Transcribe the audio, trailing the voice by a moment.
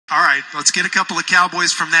All right, let's get a couple of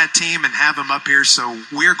Cowboys from that team and have them up here. So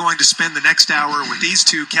we're going to spend the next hour with these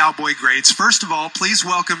two Cowboy greats. First of all, please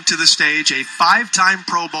welcome to the stage a 5-time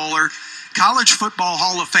Pro Bowler, College Football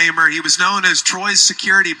Hall of Famer. He was known as Troy's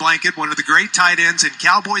security blanket, one of the great tight ends in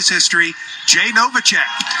Cowboys history, Jay Novacek.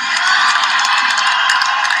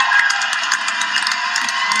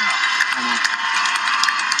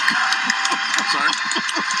 Sorry.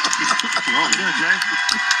 How you doing, Jay?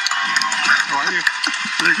 How are you?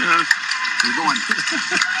 Pretty good. You're going.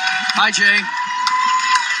 Hi, Jay.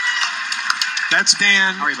 That's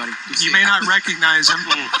Dan. How are you, buddy? You may not recognize him.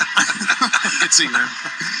 Good seeing you.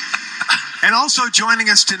 And also joining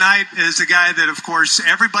us tonight is a guy that, of course,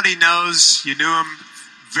 everybody knows. You knew him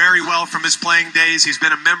very well from his playing days. He's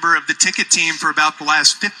been a member of the ticket team for about the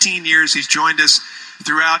last 15 years. He's joined us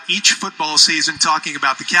throughout each football season talking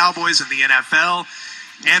about the Cowboys and the NFL.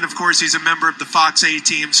 And, of course, he's a member of the Fox A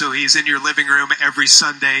team, so he's in your living room every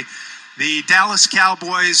Sunday. The Dallas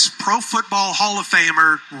Cowboys Pro Football Hall of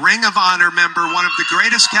Famer, Ring of Honor member, one of the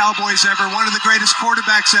greatest Cowboys ever, one of the greatest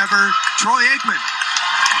quarterbacks ever, Troy Aikman.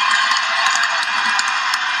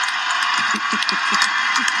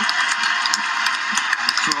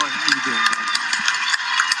 Troy, how you doing, man?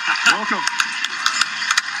 Welcome.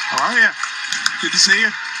 How are you? Good to see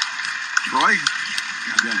you. Troy?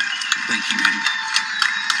 God, thank you, man.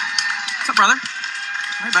 What's up, brother?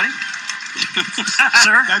 Hi, buddy.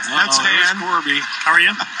 Sir? That's Dan. Corby. How are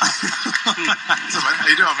you? What's up, man? How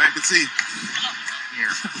you doing, man? Good to see you.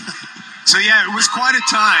 Here. So, yeah, it was quite a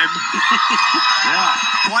time. Yeah.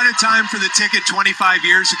 Quite a time for the ticket 25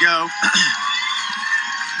 years ago.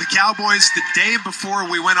 The Cowboys, the day before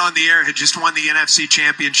we went on the air, had just won the NFC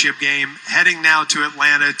Championship game, heading now to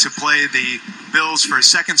Atlanta to play the Bills for a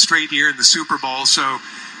second straight year in the Super Bowl. So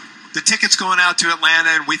the ticket's going out to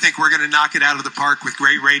Atlanta, and we think we're going to knock it out of the park with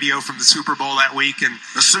great radio from the Super Bowl that week. And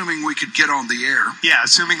assuming we could get on the air. Yeah,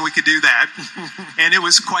 assuming we could do that. And it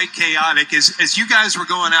was quite chaotic. As you guys were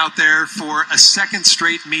going out there for a second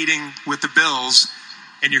straight meeting with the Bills,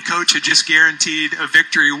 and your coach had just guaranteed a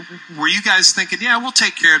victory, were you guys thinking, yeah, we'll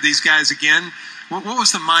take care of these guys again? What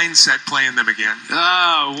was the mindset playing them again?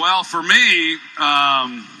 Well, for me, I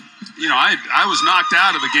was knocked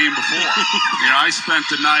out of the game before. I spent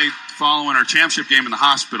the night following our championship game in the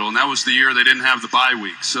hospital, and that was the year they didn't have the bye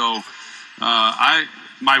week. So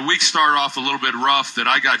my week started off a little bit rough that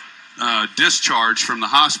I got discharged from the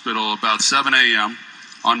hospital about 7 a.m.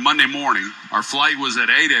 on Monday morning. Our flight was at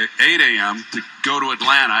 8 a.m. to go to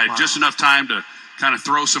Atlanta. I had just enough time to kind of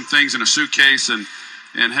throw some things in a suitcase and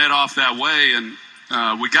head off that way. And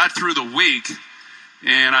we got through the week.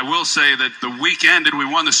 And I will say that the week ended, we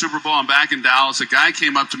won the Super Bowl. I'm back in Dallas. A guy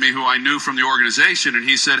came up to me who I knew from the organization, and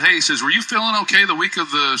he said, hey, he says, were you feeling okay the week of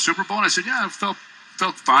the Super Bowl? And I said, yeah, I felt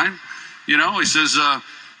fine. He says,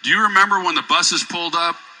 do you remember when the buses pulled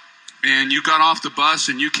up and you got off the bus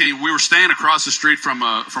and you came? We were staying across the street from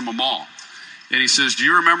a mall. And he says, do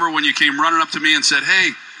you remember when you came running up to me and said, hey,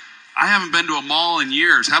 I haven't been to a mall in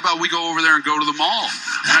years. How about we go over there and go to the mall?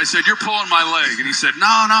 And I said, you're pulling my leg. And he said,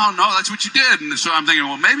 no, that's what you did. And so I'm thinking,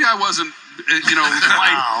 well, maybe I wasn't,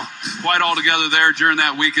 quite all together there during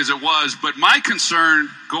that week as it was. But my concern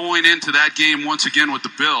going into that game once again with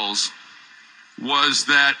the Bills was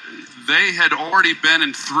that they had already been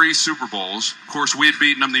in 3 Super Bowls. Of course, we had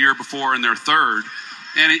beaten them the year before in their third.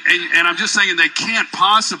 And I'm just thinking they can't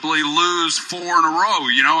possibly lose 4 in a row,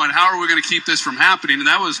 and how are we going to keep this from happening? And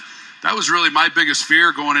that was really my biggest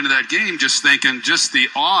fear going into that game, just thinking just the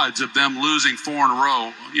odds of them losing 4 in a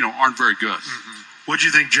row, aren't very good. Mm-hmm. What'd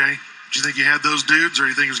you think, Jay? Did you think you had those dudes, or do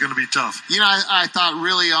you think it was going to be tough? I thought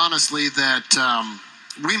really honestly that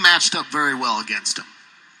we matched up very well against them.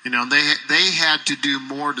 They had to do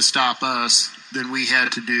more to stop us than we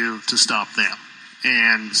had to do to stop them.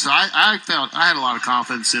 And so I felt I had a lot of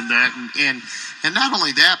confidence in that, and not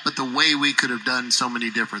only that, but the way we could have done so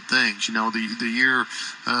many different things. The year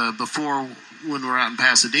before when we were out in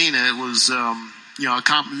Pasadena, it was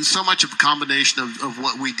so much of a combination of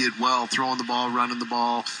what we did well: throwing the ball, running the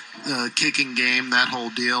ball, kicking game, that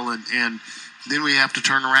whole deal, and then we have to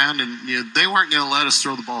turn around and they weren't going to let us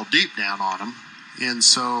throw the ball deep down on them, and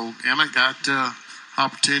so Emmett got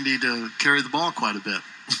opportunity to carry the ball quite a bit.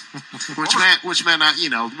 Which meant, it was kind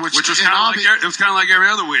of like every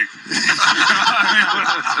other week,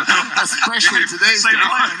 especially today's game.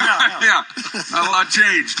 Yeah, not a lot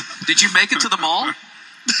changed. Did you make it to the mall?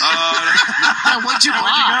 What'd you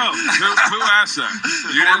buy? Who asked that?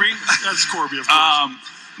 Corby? That's Corby, of course.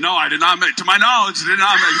 No, I did not make. To my knowledge, did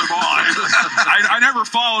not make the ball. I never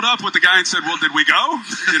followed up with the guy and said, "Well, did we go?"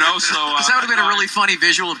 So that would have been a really funny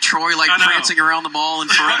visual of Troy prancing around the mall in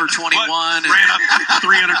Forever 21. Ran up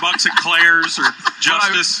 $300 at Claire's or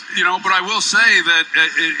Justice. But I will say that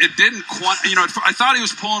it didn't quite. I thought he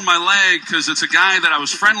was pulling my leg because it's a guy that I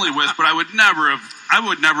was friendly with, but I would never have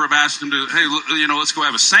asked him to, hey, let's go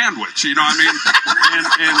have a sandwich. You know what I mean?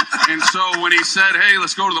 and so when he said, hey,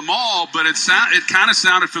 let's go to the mall, but it kind of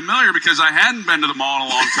sounded familiar because I hadn't been to the mall in a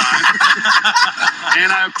long time.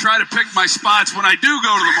 And I try to pick my spots when I do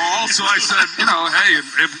go to the mall. So I said, hey,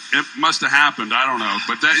 it must have happened. I don't know.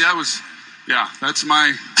 But that was, that's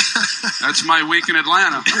my week in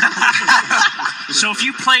Atlanta. So if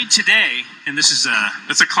you played today, and this is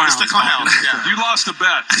it's a clown. It's the clown. Yeah. You lost a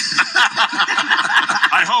bet.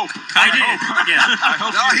 I hope. I did. Yeah. I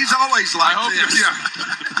hope. No, he's always like this. Yeah.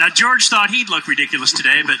 Now George thought he'd look ridiculous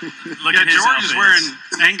today, but look at his George is outfit. wearing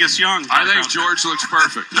Angus Young. I think George looks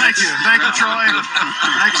perfect. Thank you, Troy.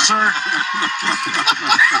 Thank you, sir.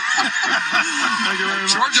 Thank you very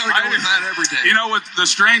much. George ought to go with that every day. You know what? The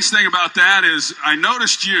strange thing about that is, I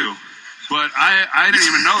noticed you. But I didn't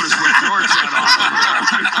even notice what George had on.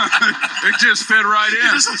 It just fit right in.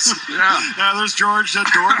 Yeah, there's George, that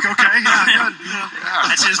dork. Okay, yeah, good. Yeah.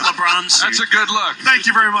 That's his LeBron suit. That's a good look. Thank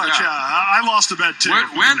you very much. Yeah. I lost a bet, too.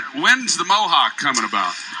 When's the Mohawk coming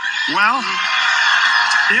about? Well,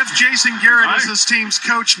 if Jason Garrett is his team's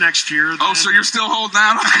coach next year... Oh, so you're still holding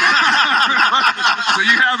out on it? So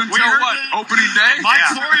you have until what? Opening day? Mike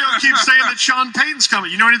Florio keeps saying that Sean Payton's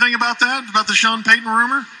coming. You know anything about that? About the Sean Payton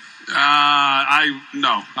rumor? I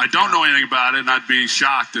don't know anything about it, and I'd be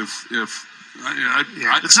shocked if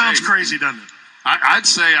it sounds crazy, doesn't it? I'd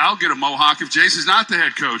say I'll get a Mohawk if Jason's not the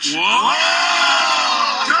head coach. Whoa!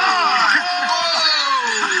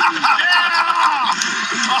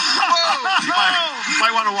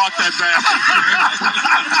 Might want to walk that back.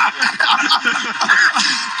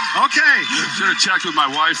 Okay. Should have checked with my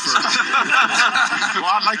wife first.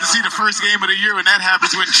 Well, I'd like to see the first game of the year when that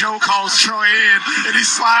happens, when Joe calls Troy in and he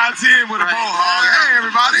slides in with a mohawk. Hey,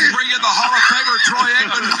 everybody. Bring in the Hall of Famer Troy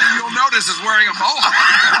Aikman, and you'll notice is wearing a mohawk.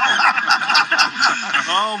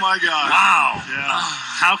 Oh, my God. Wow. Yeah.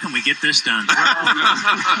 How can we get this done?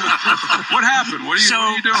 What happened? What are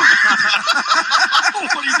you doing?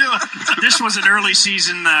 What are you doing? This was an early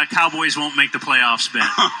season Cowboys won't make the playoffs bet.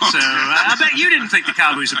 So I bet you didn't think the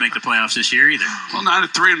Cowboys would make the playoffs this year either. Well, not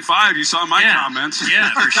at 3-5. You saw my comments.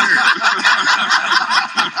 Yeah, for sure.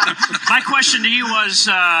 My question to you was,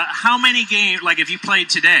 how many games, like if you played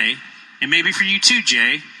today, and maybe for you too,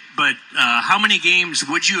 Jay, but how many games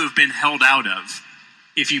would you have been held out of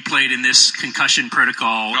if you played in this concussion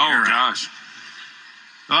protocol era? Oh, gosh.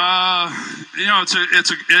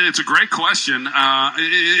 It's a great question.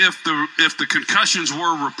 If the concussions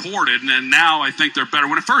were reported, and now I think they're better.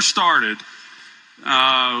 When it first started,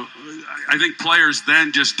 I think players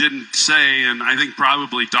then just didn't say, and I think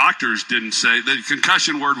probably doctors didn't say, the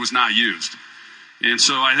concussion word was not used. And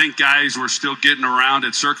so I think guys were still getting around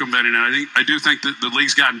it, circumventing it. I do think that the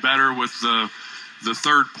league's gotten better with the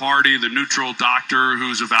third party, the neutral doctor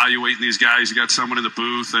who's evaluating these guys. You got someone in the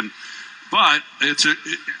booth, but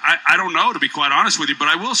I don't know, to be quite honest with you. But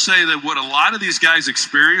I will say that what a lot of these guys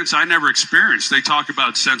experience, I never experienced. They talk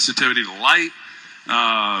about sensitivity to light,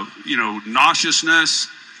 nauseousness.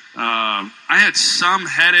 I had some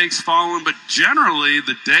headaches following, but generally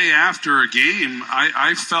the day after a game,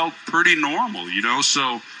 I felt pretty normal,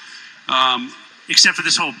 so. Except for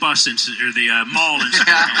this whole bus incident, or the mall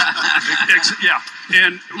incident.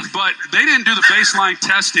 But they didn't do the baseline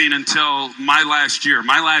testing until my last year.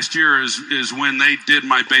 My last year is when they did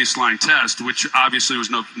my baseline test, which obviously was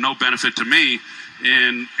no benefit to me.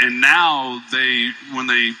 And now when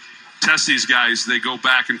they test these guys, they go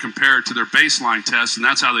back and compare it to their baseline test, and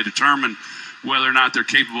that's how they determine whether or not they're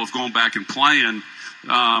capable of going back and playing.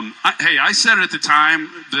 I said it at the time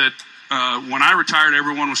that when I retired,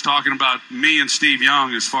 everyone was talking about me and Steve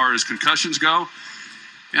Young as far as concussions go.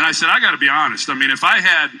 And I said, I got to be honest. I mean, if I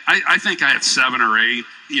think I had 7 or 8.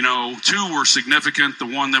 2 were significant. The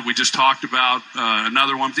one that we just talked about,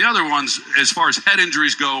 another one. The other ones, as far as head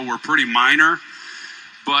injuries go, were pretty minor.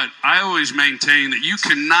 But I always maintain that you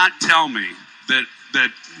cannot tell me that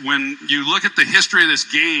when you look at the history of this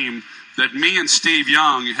game, that me and Steve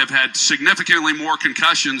Young have had significantly more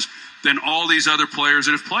concussions than all these other players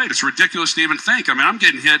that have played. It's ridiculous to even think. I mean, I'm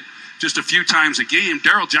getting hit just a few times a game.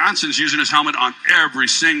 Daryl Johnson's using his helmet on every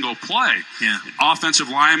single play. Yeah. Offensive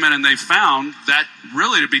linemen, and they found that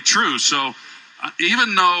really to be true. So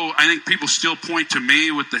even though I think people still point to me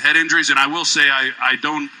with the head injuries, and I will say I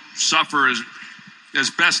don't suffer as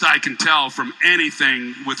best I can tell from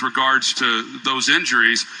anything with regards to those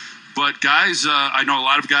injuries. But guys, I know a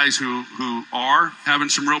lot of guys who are having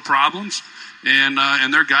some real problems, and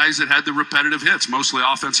they're guys that had the repetitive hits, mostly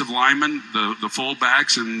offensive linemen, the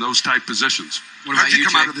fullbacks, and those type positions. What about you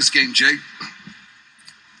come out of this game, Jay?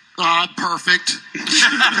 Perfect.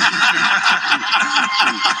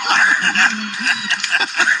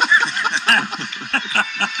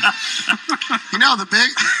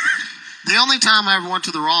 The only time I ever went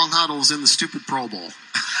to the wrong huddle was in the stupid Pro Bowl.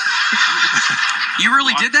 You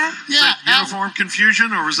really did that? Yeah. Uniform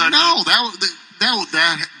confusion, or was that? No,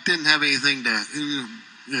 that didn't have anything to.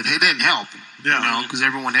 It didn't help. Yeah. Because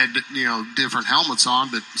everyone had different helmets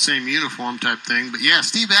on, but same uniform type thing. But yeah,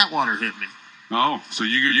 Steve Atwater hit me. Oh, so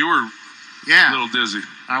you were Yeah, a little dizzy.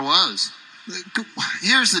 I was.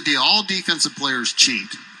 Here's the deal: all defensive players cheat.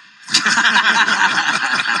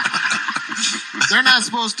 They're not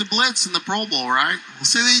supposed to blitz in the Pro Bowl, right?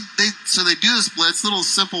 So they do this blitz, little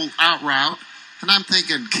simple out route, and I'm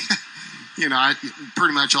thinking,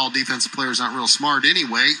 pretty much all defensive players aren't real smart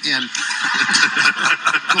anyway, and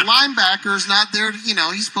the linebacker's not there.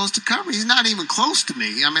 He's supposed to cover. He's not even close to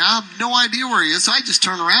me. I mean, I have no idea where he is. So I just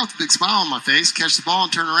turn around with a big smile on my face, catch the ball,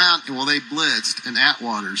 and turn around. And they blitzed, and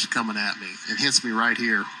Atwater's coming at me and hits me right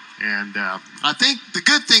here. And I think the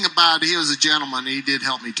good thing about it, he was a gentleman. He did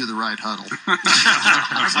help me to the right huddle.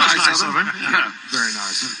 That's nice of him. Yeah, very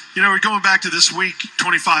nice. We're going back to this week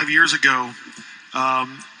 25 years ago.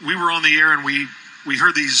 We were on the air, and we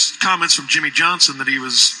heard these comments from Jimmy Johnson that he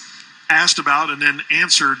was asked about, and then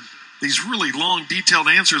answered these really long, detailed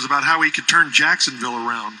answers about how he could turn Jacksonville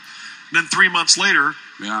around. And then 3 months later,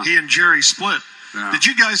 he and Jerry split. Yeah. Did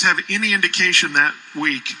you guys have any indication that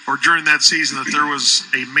week or during that season that there was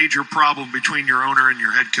a major problem between your owner and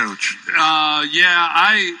your head coach? I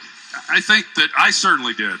think that I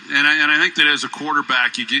certainly did, and I think that as a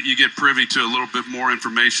quarterback, you get privy to a little bit more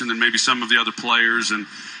information than maybe some of the other players. And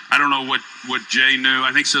I don't know what Jay knew.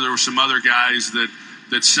 I think so. There were some other guys that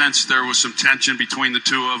sensed there was some tension between the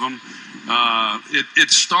two of them. It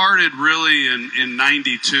started really in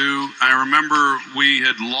 '92. I remember we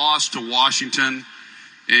had lost to Washington,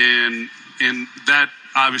 and that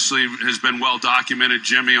obviously has been well documented.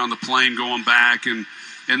 Jimmy on the plane going back, and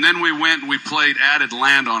then we went and we played at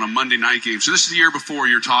Atlanta on a Monday night game. So this is the year before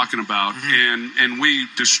you're talking about, and we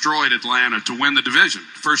destroyed Atlanta to win the division.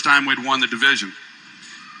 First time we'd won the division.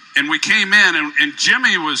 And we came in, and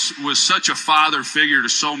Jimmy was such a father figure to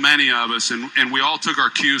so many of us, and we all took our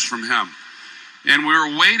cues from him. And we were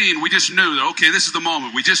waiting. We just knew that, okay, this is the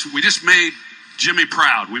moment. We just made Jimmy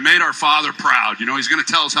proud. We made our father proud. He's going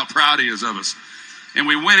to tell us how proud he is of us. And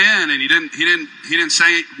we went in, and he didn't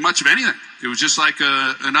say much of anything. It was just like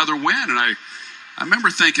another win. And I remember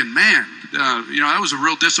thinking, man, that was a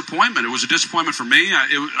real disappointment. It was a disappointment for me.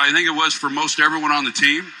 I think it was for most everyone on the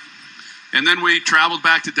team. And then we traveled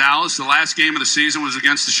back to Dallas. The last game of the season was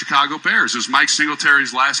against the Chicago Bears. It was Mike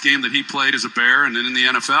Singletary's last game that he played as a Bear and then in the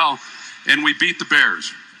NFL. And we beat the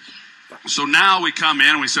Bears. So now we come in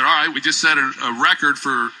and we said, all right, we just set a record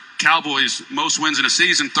for Cowboys' most wins in a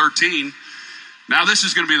season, 13. Now this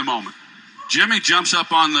is going to be the moment. Jimmy jumps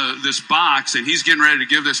up on this box, and he's getting ready to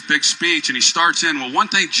give this big speech, and he starts in. Well, one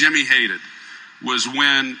thing Jimmy hated was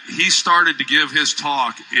when he started to give his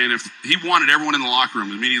talk, and if he wanted everyone in the locker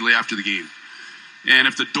room immediately after the game. And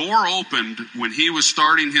if the door opened when he was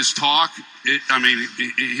starting his talk,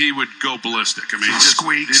 he would go ballistic.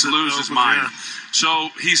 He'd lose his mind. Yeah. So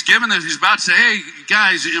he's giving this. He's about to say, "Hey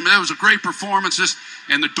guys, that was a great performance."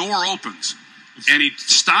 And the door opens, and he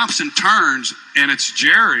stops and turns, and it's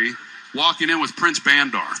Jerry walking in with Prince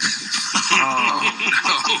Bandar.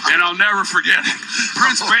 And I'll never forget it.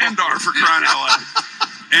 Prince Bandar, for crying out loud.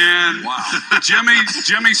 And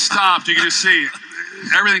Jimmy stopped. You can just see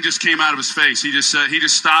everything just came out of his face. He just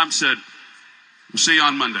stopped and said, "We'll see you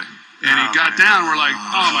on Monday." And he got down. We're like,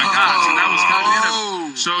 "Oh my gosh!" And that was kind of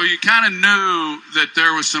it. So you kind of knew that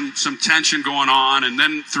there was some tension going on. And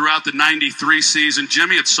then throughout the '93 season,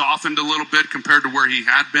 Jimmy had softened a little bit compared to where he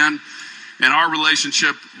had been, and our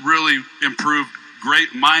relationship really improved.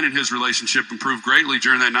 Mine and his relationship improved greatly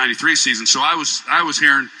during that '93 season. So I was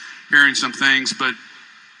hearing some things, but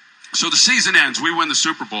so the season ends. We win the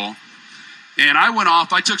Super Bowl. And I went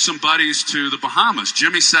off. I took some buddies to the Bahamas.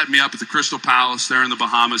 Jimmy set me up at the Crystal Palace there in the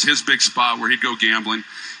Bahamas, his big spot where he'd go gambling.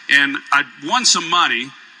 And I won some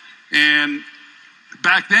money. And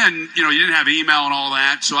back then, you didn't have email and all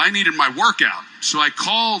that, so I needed my workout. So I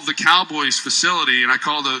called the Cowboys facility, and I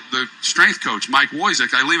called the strength coach, Mike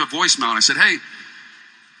Wojcik. I leave a voicemail, and I said, "Hey,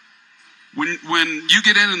 when you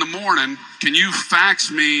get in the morning, can you fax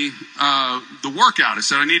me the workout? I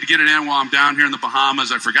said, I need to get it in while I'm down here in the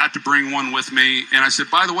Bahamas. I forgot to bring one with me. And I said,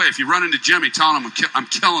 by the way, if you run into Jimmy, tell him I'm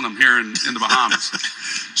killing him here in the Bahamas.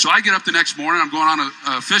 So I get up the next morning. I'm going on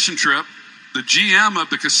a fishing trip. The GM of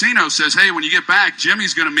the casino says, hey, when you get back,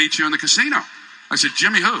 Jimmy's going to meet you in the casino. I said,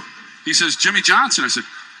 Jimmy who? He says, Jimmy Johnson. I said,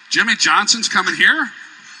 Jimmy Johnson's coming here?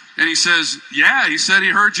 And he says, yeah, he said he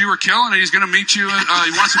heard you were killing it. He's going to meet you.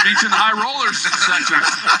 He wants to meet you in the high rollers section.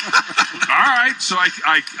 All right. So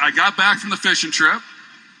I got back from the fishing trip,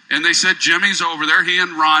 and they said Jimmy's over there. He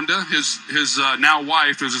and Rhonda, his now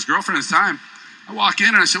wife, who was his girlfriend at the time. I walk in,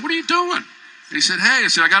 and I said, what are you doing? And he said, hey. I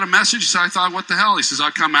said, I got a message. He said, I thought, what the hell? He says,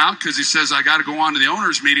 I'll come out because he says, I got to go on to the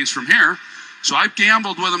owners' meetings from here. So I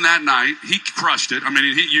gambled with him that night. He crushed it. I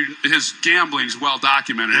mean, his gambling is well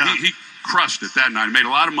documented. Yeah. He crushed it that night. He made a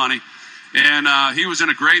lot of money. And he was in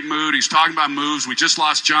a great mood. He's talking about moves. We just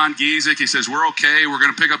lost John Giesick. He says, we're okay. We're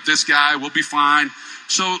going to pick up this guy. We'll be fine.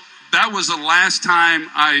 So that was the last time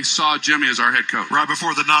I saw Jimmy as our head coach. Right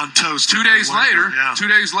before the non-toast. 2 days later, 2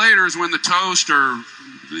 days later is when the toast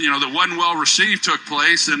that wasn't well received took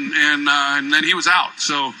place, and then he was out.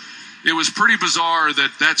 So it was pretty bizarre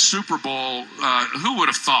that Super Bowl, who would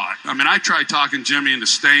have thought? I mean, I tried talking Jimmy into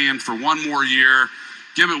staying for one more year,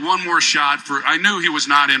 give it one more shot. I knew he was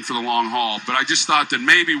not in for the long haul, but I just thought that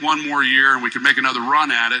maybe one more year and we could make another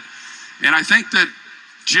run at it. And I think that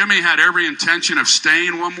Jimmy had every intention of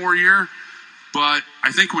staying one more year, but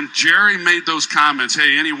I think when Jerry made those comments,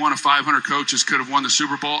 hey, any one of 500 coaches could have won the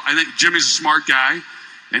Super Bowl, I think Jimmy's a smart guy,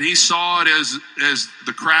 and he saw it as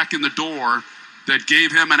the crack in the door that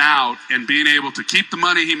gave him an out, and being able to keep the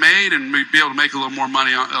money he made and be able to make a little more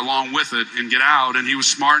money along with it and get out. And he was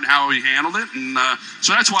smart in how he handled it. And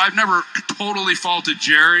so that's why I've never totally faulted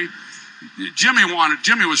Jerry. Jimmy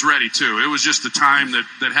was ready too. It was just the time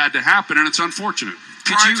that had to happen, and it's unfortunate.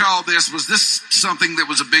 Prior to all this, was this something that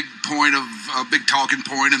was a big talking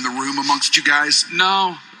point in the room amongst you guys?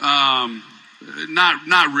 No,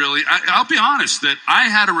 not really. I'll be honest that I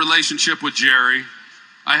had a relationship with Jerry.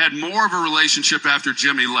 I had more of a relationship after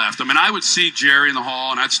Jimmy left. I mean, I would see Jerry in the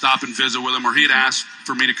hall, and I'd stop and visit with him, or he'd ask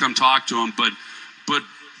for me to come talk to him, but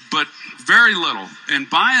very little. And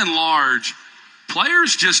by and large,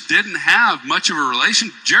 players just didn't have much of a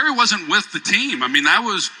relation. Jerry wasn't with the team. I mean,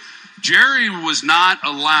 Jerry was not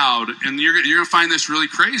allowed, and you're going to find this really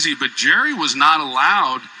crazy, but Jerry was not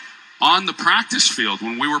allowed on the practice field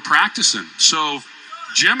when we were practicing. So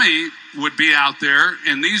Jimmy would be out there,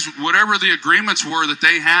 and whatever the agreements were that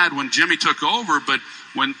they had when Jimmy took over, but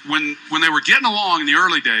when they were getting along in the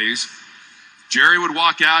early days, Jerry would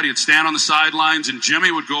walk out, he'd stand on the sidelines, and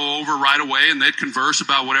Jimmy would go over right away, and they'd converse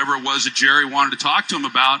about whatever it was that Jerry wanted to talk to him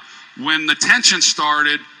about. When the tension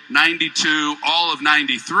started, 92, all of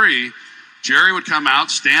 93, Jerry would come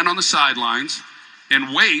out, stand on the sidelines,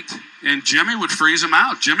 and wait, and Jimmy would freeze him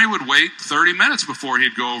out. Jimmy would wait 30 minutes before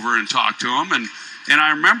he'd go over and talk to him, and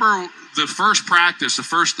I remember the first practice, the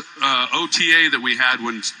first OTA that we had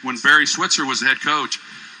when Barry Switzer was the head coach,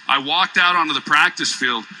 I walked out onto the practice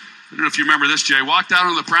field. I don't know if you remember this, Jay. I walked out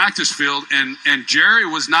onto the practice field, and Jerry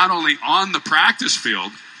was not only on the practice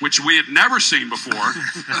field, which we had never seen before,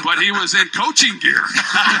 but he was in coaching gear.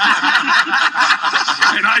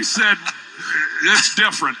 And I said, it's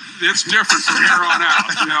different. It's different from here on out.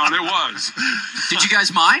 And it was. Did you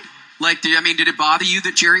guys mind? Did it bother you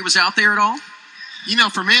that Jerry was out there at all?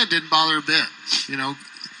 For me, it didn't bother a bit.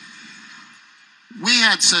 We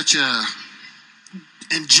had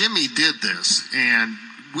and Jimmy did this, and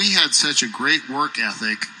we had such a great work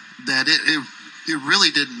ethic that it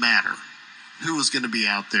really didn't matter who was going to be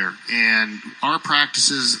out there. And our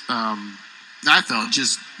practices, I felt,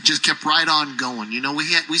 just kept right on going.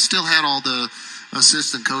 We still had all the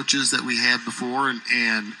assistant coaches that we had before, and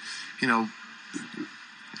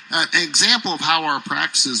an example of how our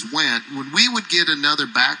practices went, when we would get another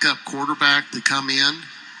backup quarterback to come in,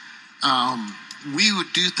 we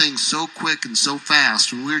would do things so quick and so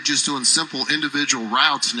fast when we were just doing simple individual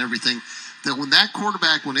routes and everything, that when that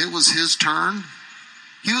quarterback, when it was his turn,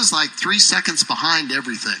 he was like 3 seconds behind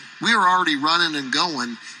everything. We were already running and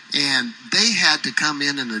going, and they had to come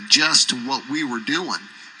in and adjust to what we were doing.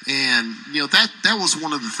 And, that was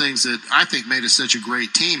one of the things that I think made us such a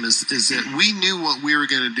great team is that we knew what we were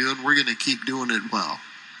going to do, and we're going to keep doing it well.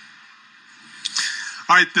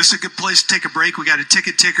 All right, this is a good place to take a break. We got a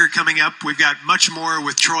ticket ticker coming up. We've got much more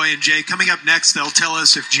with Troy and Jay. Coming up next, they'll tell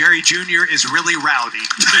us if Jerry Jr. is really rowdy.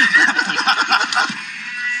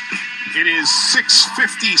 It is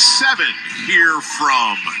 6:57 here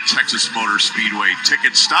from Texas Motor Speedway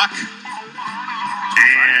Ticket Stock.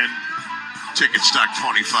 And Ticket Stock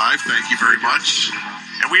 25. Thank you very much.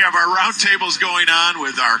 And we have our roundtables going on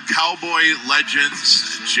with our Cowboy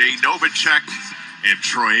legends, Jay Novacek and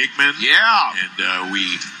Troy Aikman. Yeah. And we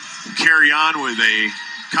carry on with a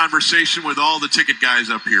conversation with all the ticket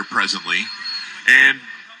guys up here presently. And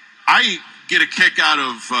I get a kick out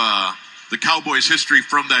of the Cowboys' history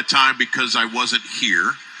from that time because I wasn't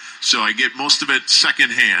here. So I get most of it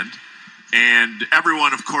secondhand. And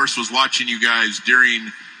everyone, of course, was watching you guys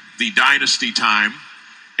during the dynasty time.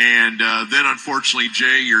 And then, unfortunately,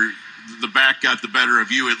 Jay, the back got the better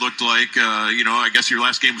of you. It looked like, I guess your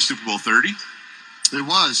last game was Super Bowl 30. It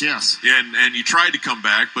was, yes. And you tried to come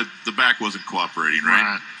back, but the back wasn't cooperating,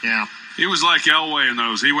 right? Yeah. He was like Elway in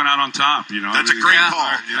those. He went out on top, That's a great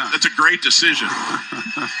call. Yeah. That's a great decision.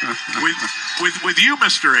 with you,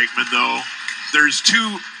 Mr. Aikman, though, there's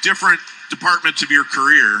two different departments of your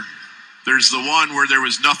career. There's the one where there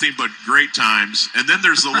was nothing but great times, and then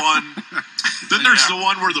there's the one the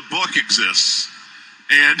one where the book exists.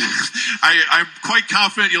 And I'm quite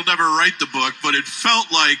confident you'll never write the book, but it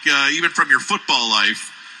felt like, even from your football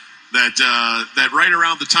life, that right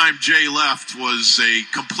around the time Jay left was a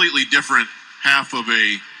completely different half of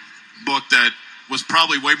a book that was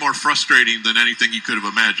probably way more frustrating than anything you could have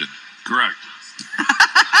imagined. Correct.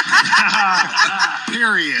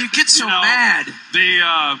 Period. You get so mad.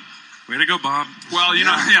 Way to go, Bob. Well,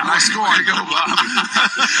 Nice score. Way to go, Bob.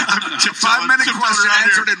 5-minute question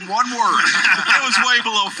answered in one word. It was way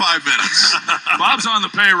below 5 minutes. Bob's on the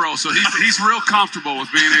payroll, so he's real comfortable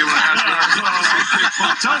with being able to ask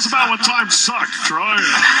that. Tell us about when times sucked, Troy.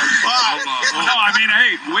 No, I mean,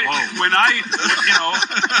 hey, when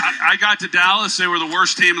I got to Dallas, they were the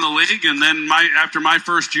worst team in the league, and then after my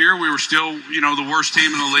first year, we were still, the worst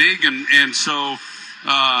team in the league, and so.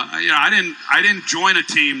 I didn't join a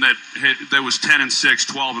team that was 10-6,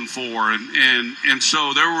 12-4, and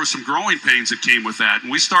so there were some growing pains that came with that,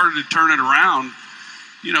 and we started to turn it around.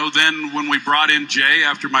 Then when we brought in Jay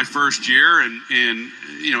after my first year, and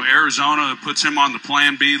Arizona puts him on the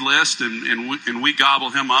Plan B list, and we gobble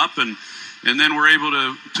him up, and then we're able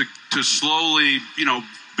to slowly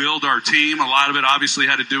build our team. A lot of it obviously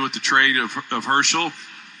had to do with the trade of Herschel.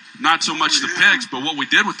 Not so much the picks, but what we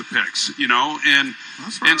did with the picks,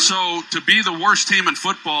 and so to be the worst team in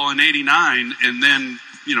football in '89, and then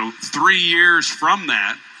 3 years from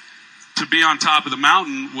that to be on top of the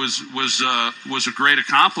mountain was a great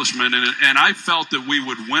accomplishment, and I felt that we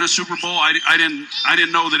would win a Super Bowl. I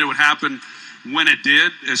didn't know that it would happen when it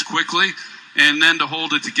did as quickly, and then to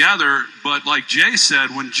hold it together. But like Jay said,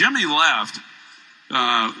 when Jimmy left.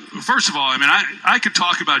 First of all, I mean, I could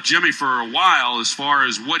talk about Jimmy for a while as far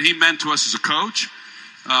as what he meant to us as a coach,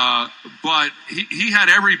 but he had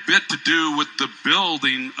every bit to do with the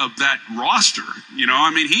building of that roster.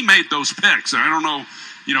 I mean, he made those picks. And I don't know,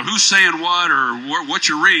 who's saying what or what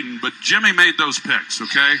you're reading, but Jimmy made those picks,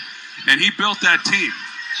 okay? And he built that team.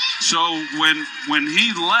 So when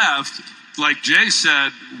he left, like Jay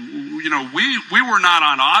said, we were not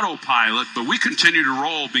on autopilot, but we continued to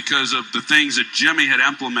roll because of the things that Jimmy had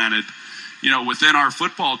implemented, within our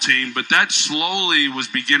football team. But that slowly was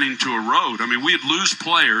beginning to erode. I mean, we'd lose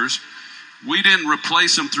players. We didn't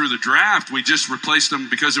replace them through the draft. We just replaced them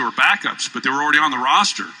because they were backups, but they were already on the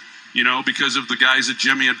roster, because of the guys that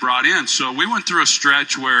Jimmy had brought in. So we went through a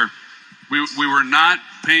stretch where we were not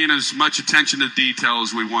paying as much attention to detail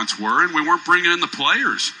as we once were, and we weren't bringing in the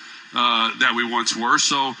players that we once were.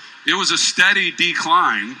 So it was a steady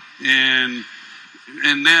decline, and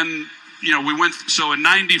then we went. So in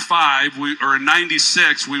 '95 or in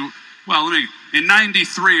 '96 in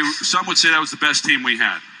 '93 some would say that was the best team we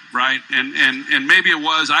had, right? And maybe it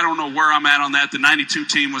was. I don't know where I'm at on that. The '92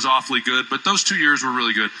 team was awfully good, but those 2 years were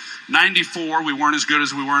really good. '94 we weren't as good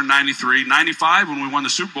as we were in '93. '95 when we won the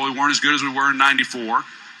Super Bowl we weren't as good as we were in '94.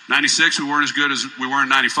 '96 we weren't as good as we were in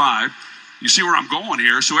 '95. You see where I'm going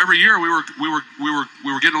here. So every year we were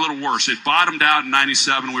getting a little worse. It bottomed out in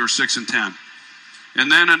 '97. We were 6-10,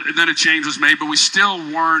 and then a change was made, but we still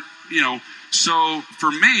weren't. So for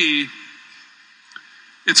me,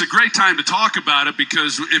 it's a great time to talk about it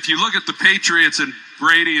because if you look at the Patriots and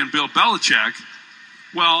Brady and Bill Belichick,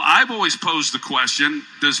 well, I've always posed the question: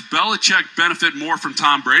 does Belichick benefit more from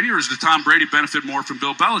Tom Brady, or does Tom Brady benefit more from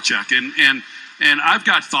Bill Belichick? And I've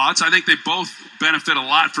got thoughts. I think they both benefit a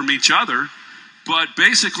lot from each other. But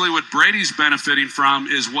basically what Brady's benefiting from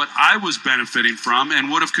is what I was benefiting from and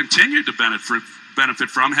would have continued to benefit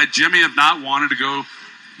from had Jimmy have not wanted to go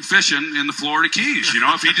fishing in the Florida Keys.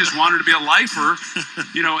 If he just wanted to be a lifer,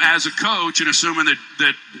 as a coach, and assuming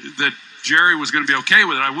that Jerry was going to be okay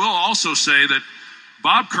with it. I will also say that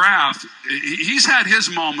Bob Kraft, he's had his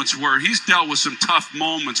moments where he's dealt with some tough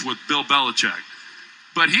moments with Bill Belichick.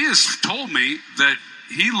 But he has told me that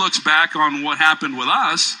he looks back on what happened with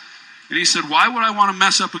us, and he said, why would I want to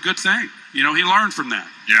mess up a good thing? He learned from that.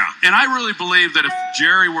 Yeah. And I really believe that if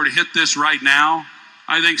Jerry were to hit this right now,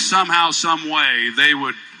 I think somehow, some way, they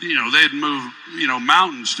would, they'd move,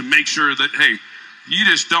 mountains to make sure that, hey, you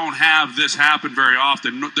just don't have this happen very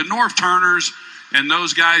often. The Norv Turners and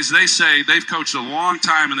those guys, they say they've coached a long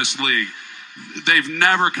time in this league. They've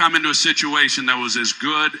never come into a situation that was as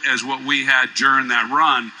good as what we had during that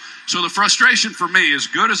run. So the frustration for me, as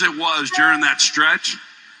good as it was during that stretch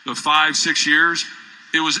of 5-6 years,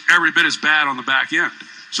 it was every bit as bad on the back end.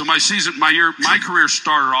 So my career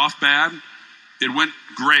started off bad. It went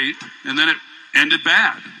great, and then it ended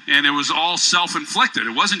bad. And it was all self-inflicted.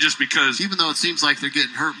 It wasn't just because... Even though it seems like they're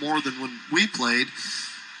getting hurt more than when we played,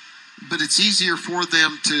 but it's easier for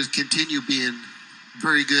them to continue being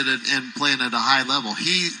very good and playing at a high level.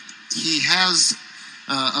 He has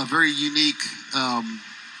a very unique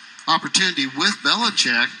opportunity with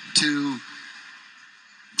Belichick to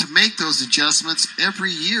make those adjustments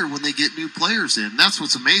every year when they get new players in. That's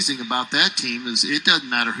what's amazing about that team is it doesn't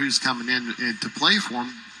matter who's coming in to play for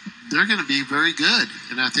them. They're going to be very good,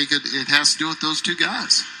 and I think it has to do with those two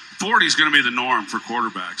guys. 40 is going to be the norm for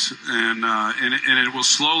quarterbacks, and it will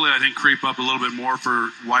slowly, I think, creep up a little bit more for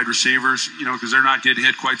wide receivers, because they're not getting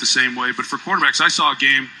hit quite the same way. But for quarterbacks, I saw a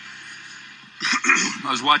game.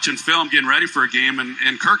 I was watching film, getting ready for a game,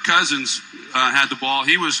 and Kirk Cousins had the ball.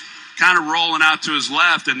 He was kind of rolling out to his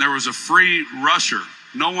left, and there was a free rusher.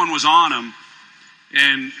 No one was on him,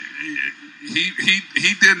 and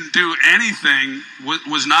he didn't do anything.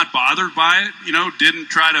 Was not bothered by it. Didn't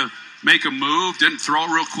try to make a move, didn't throw it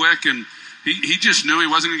real quick, and he just knew he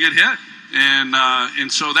wasn't going to get hit.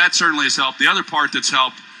 And so that certainly has helped. The other part that's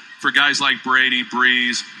helped for guys like Brady,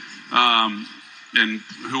 Breeze, and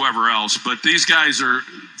whoever else, but these guys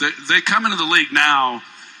they come into the league now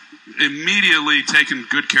immediately taking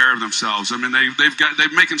good care of themselves. I mean, they're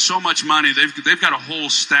making so much money. They've got a whole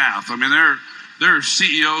staff. I mean, they're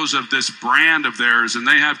CEOs of this brand of theirs, and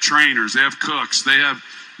they have trainers, they have cooks, they have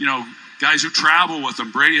guys who travel with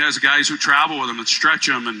them. Brady has guys who travel with them and stretch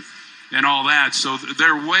them and all that. So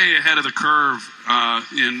they're way ahead of the curve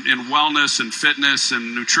in wellness and fitness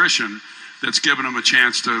and nutrition. That's given them a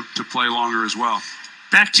chance to play longer as well.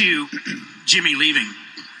 Back to Jimmy leaving,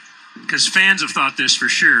 because fans have thought this for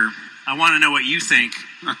sure. I want to know what you think.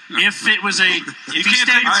 If it was if he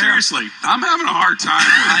stayed seriously, I'm having a hard time.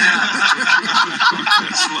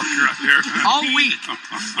 All week.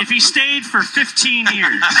 If he stayed for 15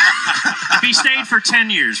 years, if he stayed for 10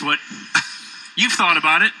 years, what you've thought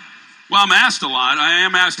about it? Well, I'm asked a lot. I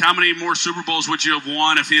am asked how many more Super Bowls would you have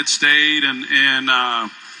won if he had stayed, and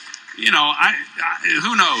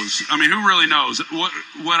who knows? I mean, who really knows?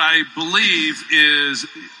 What I believe is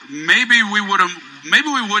maybe we wouldn't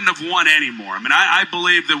have won anymore. I mean, I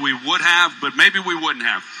believe that we would have, but maybe we wouldn't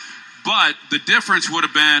have. But the difference would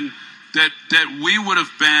have been that we would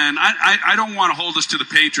have been. I don't want to hold us to the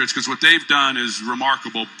Patriots because what they've done is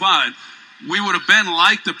remarkable, but we would have been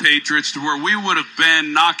like the Patriots to where we would have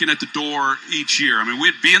been knocking at the door each year. I mean,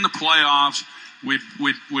 we'd be in the playoffs. We'd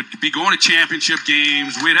be going to championship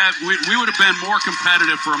games. We would have been more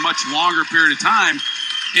competitive for a much longer period of time.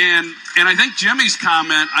 And I think Jimmy's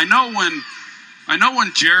comment, I know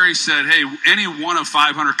when Jerry said, hey, any one of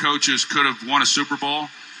 500 coaches could have won a Super Bowl.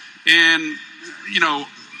 And,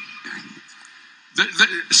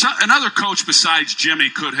 another coach besides Jimmy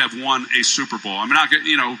could have won a Super Bowl. I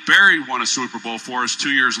mean, Barry won a Super Bowl for us 2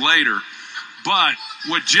 years later. But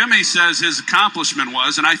what Jimmy says his accomplishment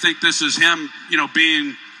was, and I think this is him,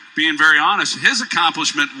 being very honest, his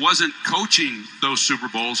accomplishment wasn't coaching those Super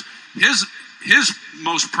Bowls. His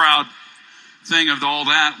most proud thing of all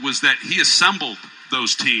that was that he assembled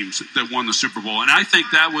those teams that won the Super Bowl. And I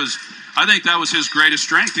think that was his greatest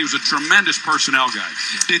strength. He was a tremendous personnel guy.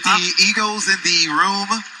 Did the egos in the room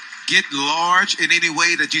get large in any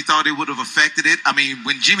way that you thought it would have affected it? I mean,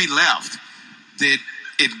 when Jimmy left, did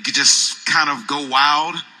it just kind of go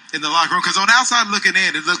wild in the locker room? Because on the outside looking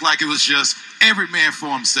in, it looked like it was just every man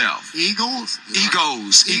for himself. Egos.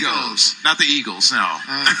 Not the Eagles, no.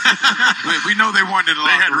 We know they weren't in the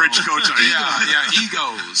locker room. They had Rich Coach on. Yeah,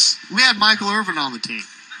 egos. We had Michael Irvin on the team.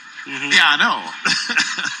 Mm-hmm. Yeah, I know.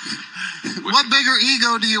 What bigger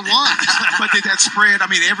ego do you want? But did that spread? I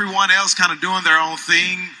mean, everyone else kind of doing their own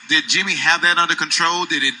thing. Did Jimmy have that under control?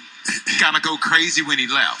 Did it kind of go crazy when he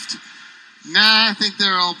left? Nah, I think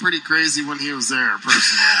they're all pretty crazy when he was there,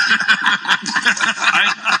 personally.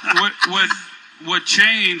 What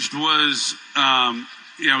changed was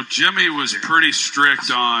Jimmy was pretty strict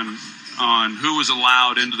on who was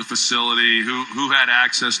allowed into the facility, who had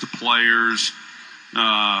access to players.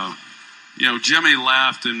 Jimmy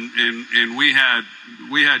left, and we had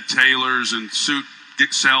tailors and suit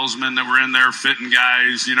salesmen that were in there fitting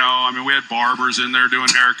guys. We had barbers in there doing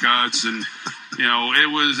haircuts, and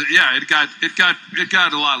it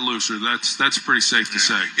got a lot looser. That's pretty safe to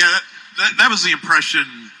say. Yeah, that was the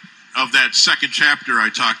impression of that second chapter I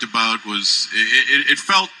talked about. Was it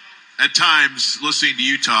felt at times listening to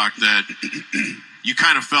you talk that you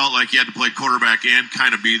kind of felt like you had to play quarterback and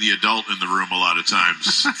kind of be the adult in the room a lot of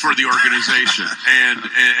times for the organization. And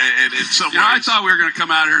in some ways, I thought we were going to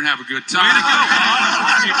come out here and have a good time.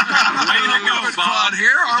 Way to go, Bob.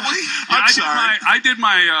 Here, are we? I did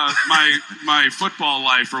my football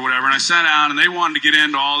life or whatever, and I sat down, and they wanted to get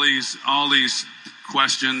into all these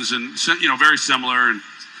questions, and very similar, and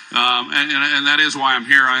that is why I'm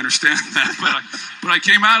here. I understand that, but I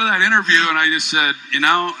came out of that interview and I just said, it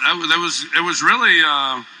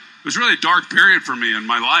was really a dark period for me in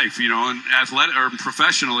my life, and athletic or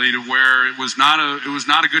professionally, to where it was not a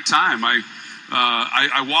good time. I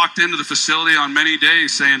walked into the facility on many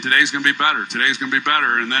days saying today's going to be better,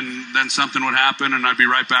 and then something would happen and I'd be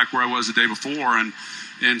right back where I was the day before, and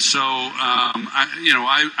so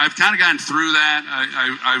I've kind of gotten through that.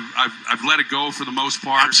 I've let it go for the most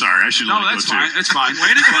part. I'm sorry, I should let it go too. No, that's fine.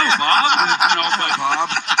 Way to go, Bob.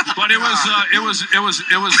 But it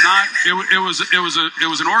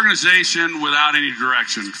was an organization without any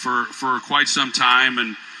direction for quite some time,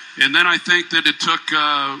 and then I think that it took.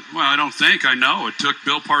 I know it took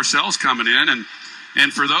Bill Parcells coming in,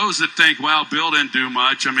 and for those that think, well, Bill didn't do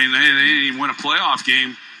much. I mean, they didn't even win a playoff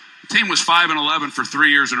game. The team was 5-11 for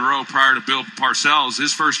 3 years in a row prior to Bill Parcells.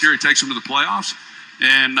 His first year, he takes them to the playoffs,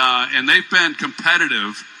 and they've been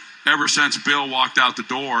competitive ever since Bill walked out the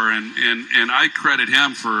door. And I credit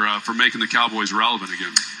him for making the Cowboys relevant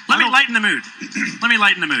again. Let me lighten the mood.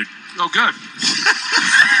 Oh, good.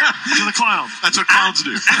 To the clown. That's what clowns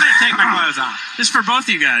do. I'm going to take my clothes off. This is for both of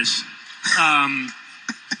you guys,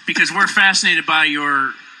 because we're fascinated by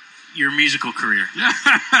your musical career.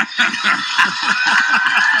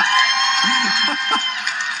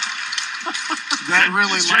 That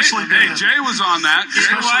really Jay was on that.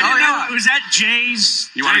 Was that Jay's?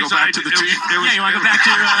 You want to go back to the team? You want to go back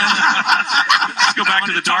to let's go back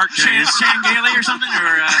to the dark days, Shangaley or something,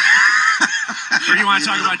 or do you want to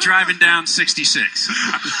talk about driving down 66?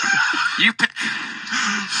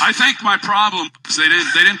 I think my problem is they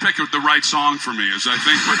didn't pick the right song for me.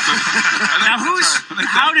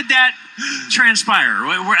 How did that transpire?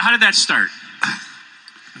 How did that start?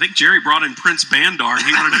 I think Jerry brought in Prince Bandar, and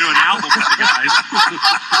he wanted to do an album with the guys.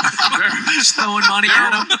 Just throwing money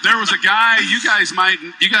at him. There was a guy you guys might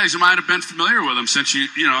have been familiar with him, since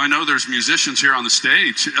I know there's musicians here on the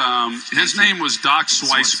stage. His name was Doc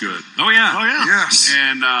Swicegood. Oh yeah, yes.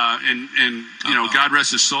 And God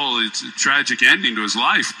rest his soul. It's a tragic ending to his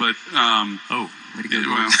life, but now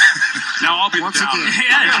I'll be the downer.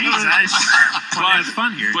 It's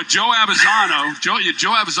fun here. But Joe Abizzano loved. Joe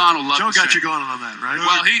got you going on that, right?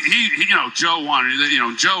 Well, he Joe wanted.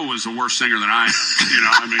 Joe was a worse singer than I am.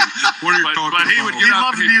 What are you talking about? He would get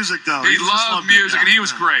loved music, though. He loved music, and he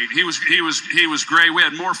was great. He was great. We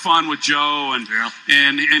had more fun with Joe, and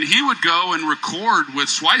he would go and record with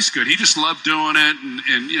Swicegood. He just loved doing it,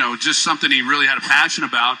 and just something he really had a passion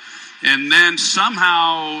about. And then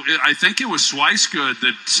somehow, I think it was Swicegood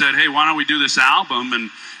that said, "Hey, why don't we do this album?" And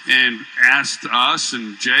asked us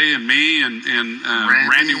and Jay and me and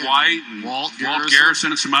Randy White and Walt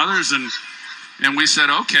Garrison and some others, and we said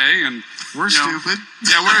okay. And we're stupid.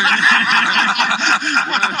 Yeah,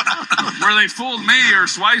 where they fooled me or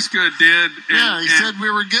Swicegood did. He said we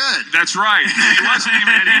were good. That's right. He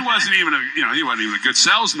wasn't even a good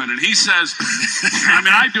salesman. And he says,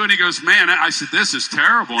 I do it. And he goes, man, I said, this is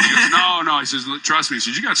terrible. And he goes, no. He says, trust me. He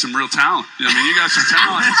says, you got some real talent. You got some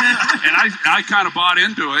talent. And I kind of bought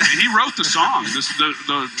into it. And he wrote the song.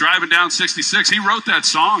 The Driving Down 66. He wrote that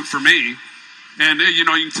song for me. And, you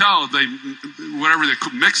can tell they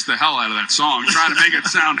mixed the hell out of that song, trying to make it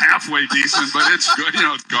sound halfway decent, but it's good.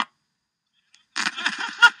 It's good.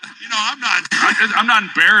 I'm not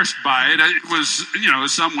embarrassed by it. It was, it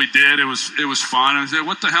was something we did. It was fun. I said,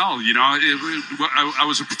 what the hell? I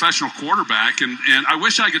was a professional quarterback, and I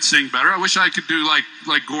wish I could sing better. I wish I could do like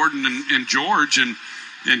Gordon and George and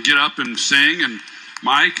get up and sing and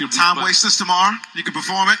Mike. Time wasters tomorrow. You can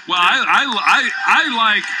perform it. Well, I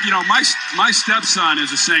like, my stepson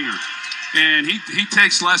is a singer, and he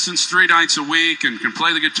takes lessons 3 nights a week and can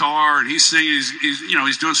play the guitar, and he's singing.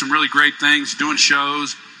 He's doing some really great things, doing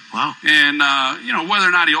shows. Wow. And, whether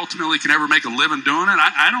or not he ultimately can ever make a living doing it,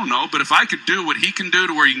 I don't know. But if I could do what he can do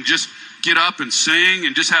to where you can just get up and sing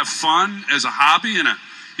and just have fun as a hobby and,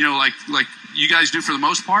 like you guys do for the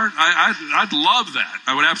most part, I'd love that.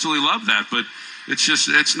 I would absolutely love that. But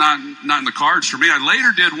it's not in the cards for me. I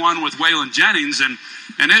later did one with Waylon Jennings, and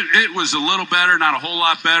it was a little better, not a whole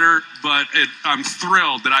lot better, but I'm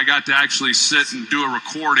thrilled that I got to actually sit and do a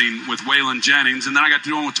recording with Waylon Jennings, and then I got to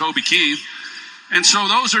do one with Toby Keith. And so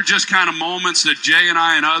those are just kind of moments that Jay and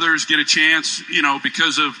I and others get a chance,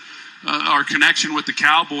 because of our connection with the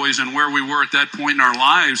Cowboys and where we were at that point in our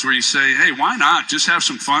lives, where you say, hey, why not? Just have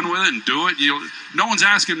some fun with it and do it. No one's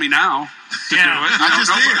asking me now to do it. I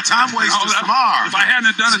just did. Time wasters tomorrow. If I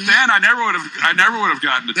hadn't done it then, I never would have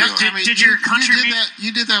gotten to do it. Did your country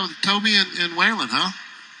you did that with Toby and Waylon, huh?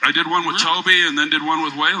 I did one with Toby and then did one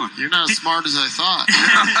with Waylon. You're not as smart as I thought.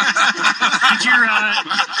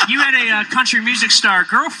 You had a country music star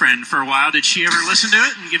girlfriend for a while. Did she ever listen to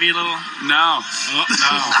it and give you a little? No.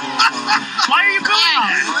 Why are you booing?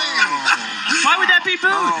 Why would that be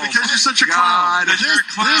booed? Because you're such a clown. This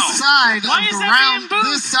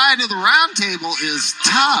side of the round table is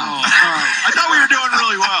tough. All right. I thought we were doing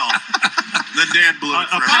really well. Then Dan blew it.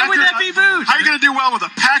 Why would that be booed? How are you going to do well with a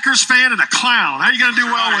Packers fan and a clown? How are you going to do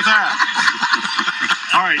well with that?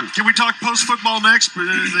 All right. Can we talk post-football next in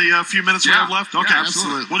the few minutes we have left? Okay. Yeah,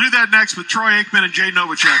 absolutely. We'll do that next with Troy Aikman and Jay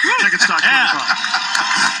Novacek. Ticket Stock 25.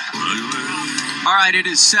 All right, it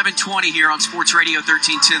is 7:20 here on Sports Radio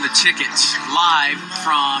 1310 The Ticket, live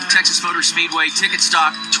from Texas Motor Speedway, Ticket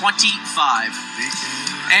Stock 25.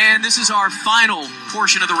 And this is our final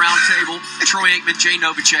portion of the roundtable. Troy Aikman, Jay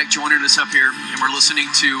Novacek joining us up here, and we're listening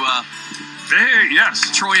to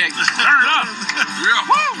Troy Aikman. Turn it up. Yeah.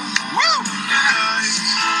 Woo! Woo!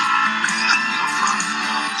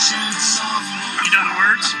 You know the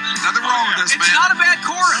words? Nothing wrong with this, man. It's not a bad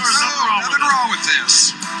chorus. Nothing wrong with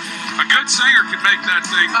this. A good singer could make that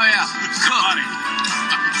thing. Oh, yeah. Funny.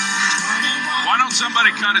 Why don't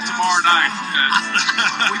somebody cut it tomorrow night?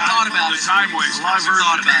 We thought about the time waste. Live version.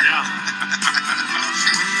 Thought about it.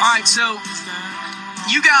 All right, so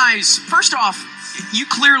you guys, first off, you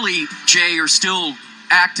clearly, Jay, are still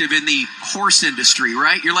active in the horse industry,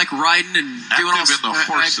 right? You're like riding and doing all in the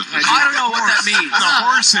horse industry. I don't know what that means. The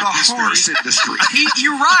horse industry.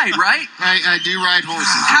 You ride, right? I do ride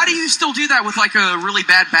horses. How do you still do that with like a really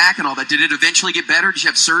bad back and all that? Did it eventually get better? Did you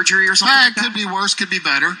have surgery or something? It could be worse, could be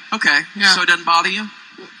better. Okay, Yeah. so it doesn't bother you?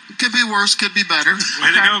 Could be worse, could be better.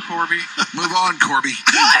 Way to go, Corby. Move on, Corby.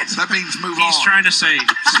 What? That means move He's on. trying to say.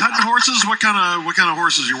 Cutting horses? What kind of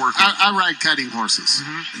horses you work with? I ride cutting horses.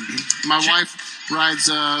 My wife rides,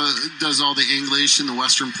 does all the English and the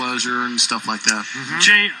Western pleasure and stuff like that.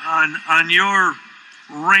 Jay, on your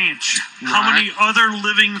ranch, how Right. many other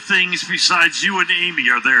living things besides you and Amy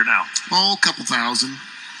are there now? Oh, a couple thousand.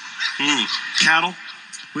 Cattle?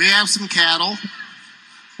 We have some cattle.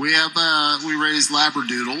 We have we raise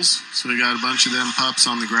labradoodles, so we got a bunch of them pups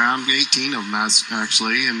on the ground. 18 of them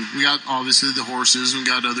actually, and we got obviously the horses. And we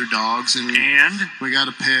got other dogs, and we got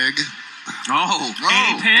a pig.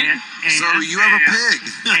 A pig? So you have a pig.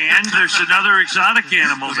 And there's another exotic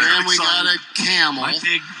animal there. And we got a camel. My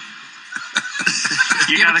pig.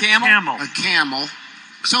 You got a camel. A camel.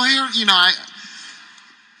 So here,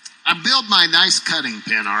 I build my nice cutting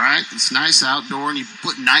pen, all right? It's nice outdoor, and you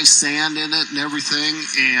put nice sand in it and everything.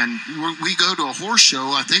 And we go to a horse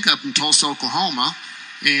show, I think up in Tulsa, Oklahoma,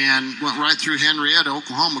 and went right through Henrietta,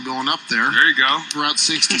 Oklahoma, going up there. There you go. Route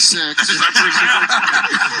 66.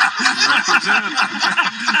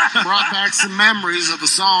 Brought back some memories of a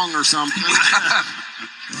song or something.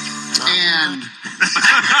 And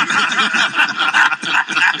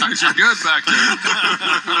Guys are good back there.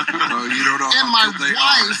 Oh, you don't know and how my good they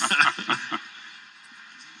wife,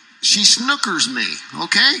 she snookers me,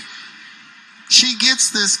 okay? She gets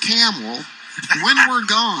this camel when we're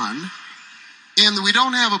gone, and we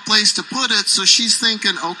don't have a place to put it, so she's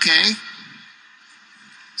thinking, okay,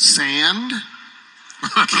 sand,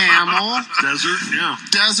 camel,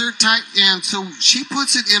 desert type, and so she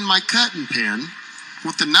puts it in my cutting pen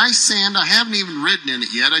with the nice sand. I haven't even ridden in it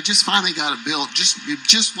yet. I just finally got it built,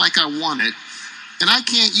 just like I want it. And I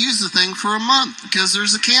can't use the thing for a month because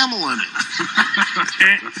there's a camel in it.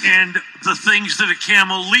 and the things that a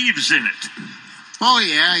camel leaves in it. Oh,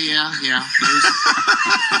 yeah.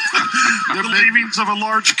 The leavings of a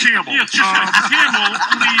large camel. Yeah, just a camel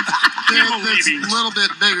It's leavings. a little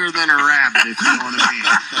bit bigger than a rabbit, if you know what I mean.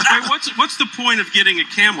 Wait, what's the point of getting a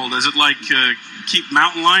camel? Does it keep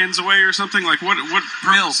mountain lions away or something? Like what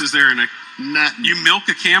purpose is there in a? Nothing. You milk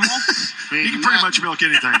a camel? You can pretty much milk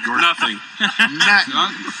anything, Gordon. Nothing. Nothing.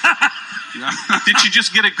 Did you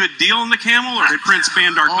just get a good deal on the camel, or did Prince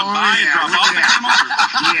Bandar come by and drop off the camel?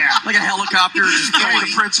 Yeah. Like a helicopter. Just Hey,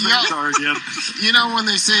 The Prince Bandar again. You know when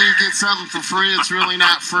they say you get something for free, it's really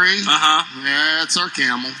not free? Yeah, it's our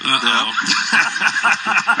camel.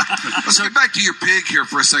 Let's get back to your pig here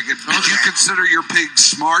for a second. Do you consider your pig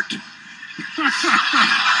smart?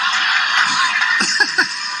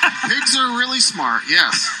 Pigs are really smart,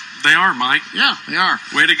 yes. They are, Mike. Yeah, they are.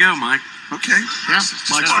 Way to go, Mike. Okay. Yeah.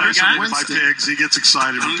 Mike's fascinated by pigs. He gets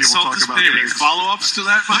excited when people Insult talk this about pig. pigs. Follow-ups to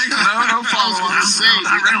that, Mike? No follow-up.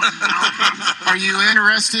 Are you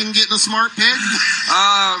interested in getting a smart pig?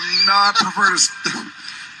 No, I prefer to.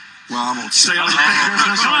 Well, I won't say. Stay on the pig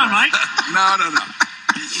business. Come on, Mike. No.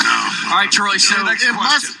 All right, Troy. So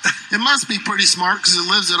It must be pretty smart because it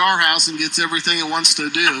lives at our house and gets everything it wants to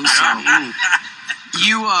do. So.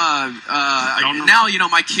 you now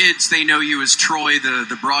my kids, they know you as Troy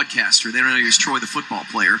the broadcaster. They don't know you as Troy the football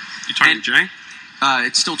player. You talking to Jay?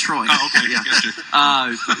 It's still Troy. Oh, okay. Yeah. Gotcha.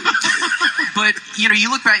 But you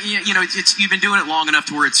look back. You've been doing it long enough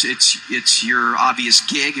to where it's your obvious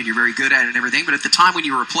gig and you're very good at it and everything. But at the time when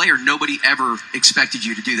you were a player, nobody ever expected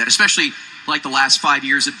you to do that, especially like the last 5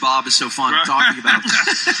 years that Bob is so fond of talking about.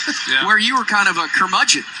 Yeah. Where you were kind of a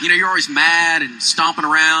curmudgeon. You're always mad and stomping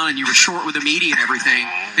around, and you were short with the media and everything.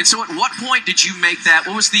 And so, at what point did you make that?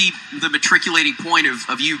 What was the matriculating point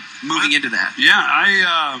of you moving into that? Yeah,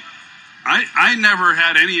 I never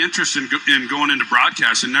had any interest in going into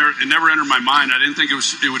broadcast, and it never entered my mind. I didn't think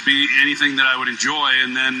it would be anything that I would enjoy.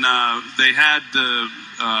 And then they had the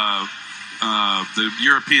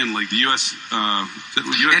European League, the U.S.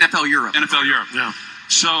 NFL Europe. NFL Europe. Yeah.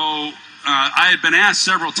 So I had been asked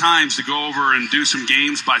several times to go over and do some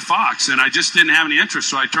games by Fox, and I just didn't have any interest,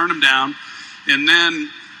 so I turned them down. And then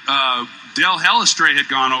Dale Hellestray had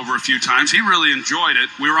gone over a few times. He really enjoyed it.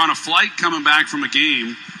 We were on a flight coming back from a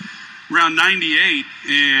game around 98,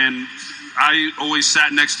 and I always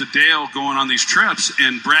sat next to Dale going on these trips,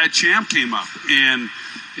 and Brad Champ came up, and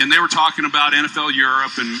they were talking about NFL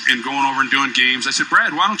Europe and going over and doing games. I said,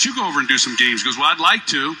 Brad, why don't you go over and do some games? He goes, well, I'd like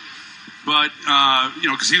to, but,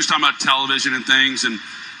 because he was talking about television and things,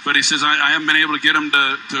 but he says, I haven't been able to get them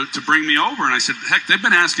to bring me over. And I said, heck, they've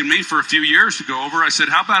been asking me for a few years to go over. I said,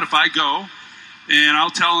 how about if I go, and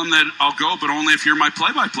I'll tell them that I'll go, but only if you're my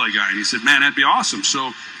play-by-play guy. And he said, man, that'd be awesome.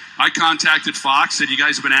 So I contacted Fox, said, you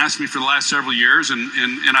guys have been asking me for the last several years, and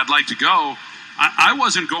I'd like to go. I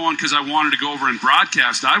wasn't going because I wanted to go over and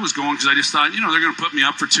broadcast. I was going because I just thought, they're going to put me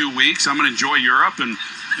up for 2 weeks. I'm going to enjoy Europe, and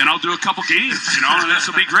I'll do a couple games, and this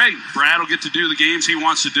will be great. Brad will get to do the games he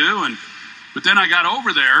wants to do. But then I got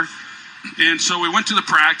over there, and so we went to the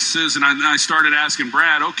practices, and I started asking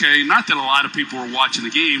Brad, okay, not that a lot of people were watching the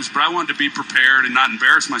games, but I wanted to be prepared and not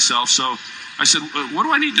embarrass myself. So I said, what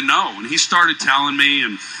do I need to know? And he started telling me,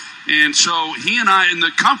 and so he and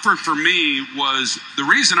the comfort for me was the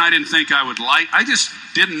reason I didn't think I just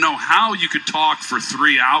didn't know how you could talk for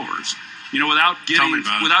 3 hours, without getting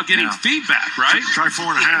feedback, right? Try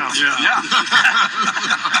 4.5. Yeah.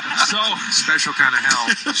 So Special kind of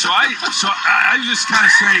hell. So I was just kind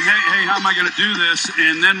of saying, hey, how am I going to do this?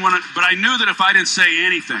 And then but I knew that if I didn't say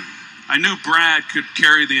anything, I knew Brad could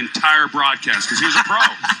carry the entire broadcast because he was a pro,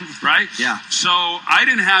 right? Yeah. So I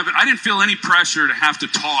didn't feel any pressure to have to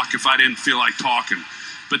talk if I didn't feel like talking.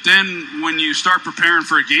 But then when you start preparing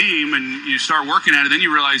for a game and you start working at it, then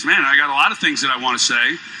you realize, man, I got a lot of things that I want to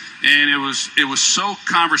say. And it was so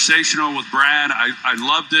conversational with Brad. I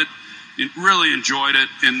loved it. Really enjoyed it.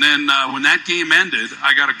 And then when that game ended,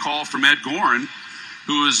 I got a call from Ed Gorin,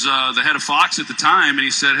 who was the head of Fox at the time, and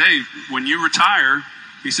he said, hey, when you retire,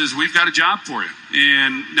 he says, we've got a job for you.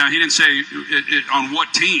 And now he didn't say on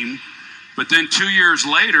what team, but then 2 years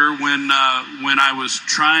later, when I was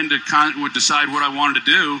trying to decide what I wanted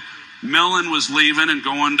to do, Millen was leaving and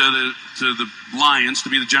going to the Lions to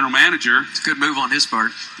be the general manager. It's a good move on his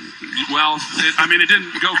part. Well, it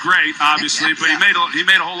didn't go great, obviously, but he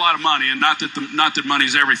made a whole lot of money, and not that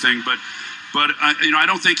money's everything, but I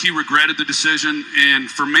don't think he regretted the decision. And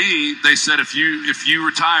for me, they said if you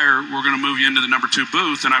retire, we're going to move you into the number 2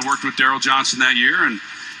 booth. And I worked with Daryl Johnson that year, and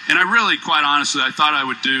I really, quite honestly, I thought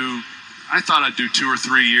I'd do 2 or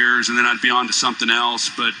 3 years, and then I'd be on to something else,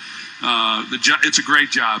 but. It's a great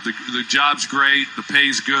job. The job's great. The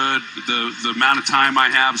pay's good. The amount of time I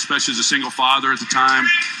have, especially as a single father at the time,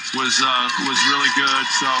 was really good.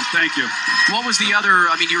 So thank you. What was the other?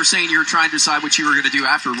 You were saying you were trying to decide what you were going to do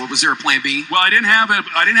after. Was there a plan B? Well, I didn't have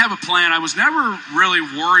a plan. I was never really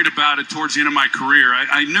worried about it towards the end of my career.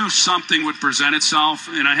 I knew something would present itself,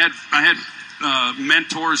 and I had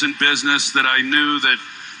mentors in business that I knew that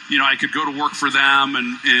I could go to work for them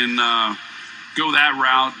and go that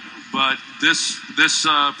route. this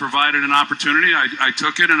provided an opportunity. I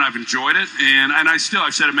took it, and I've enjoyed it. And I've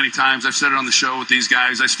said it many times. I've said it on the show with these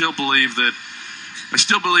guys. I still believe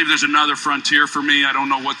there's another frontier for me. I don't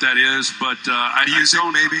know what that is, but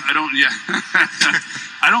maybe.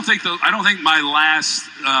 I don't think my last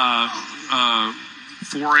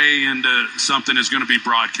foray into something is going to be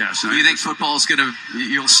broadcasting. Do you think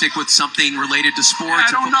you'll stick with something related to sports?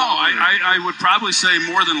 I don't know. I would probably say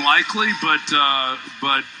more than likely, but I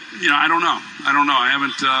don't know. I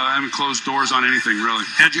haven't closed doors on anything really.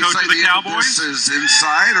 Head coach of the Cowboys? This is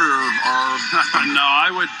inside or no,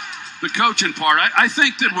 I would. The coaching part. I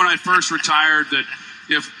think that when I first retired, that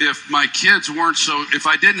if my kids weren't if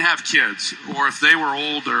I didn't have kids, or if they were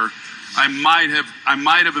older, I might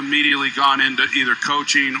have immediately gone into either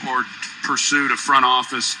coaching or pursued a front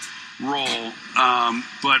office role.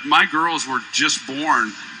 But my girls were just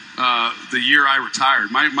born the year I retired.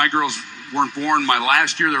 My girls weren't born my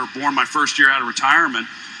last year; they were born my first year out of retirement,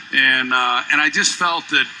 and I just felt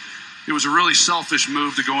that it was a really selfish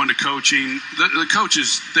move to go into coaching. The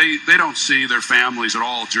coaches, they don't see their families at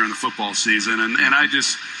all during the football season, and I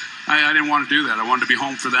didn't want to do that. I wanted to be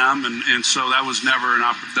home for them, and so that was never an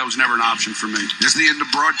option for me. Is the end of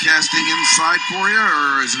broadcasting inside for you,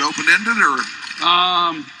 or is it open-ended, or?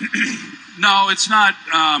 No, it's not.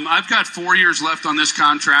 I've got 4 years left on this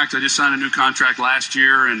contract. I just signed a new contract last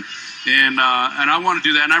year, and I want to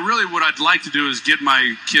do that. And what I'd like to do is get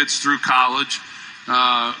my kids through college.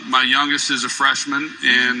 My youngest is a freshman,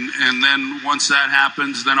 and then once that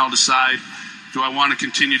happens, then I'll decide, do I want to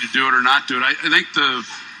continue to do it or not do it.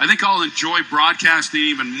 I think I'll enjoy broadcasting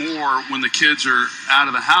even more when the kids are out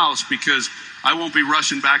of the house, because I won't be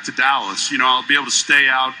rushing back to Dallas. I'll be able to stay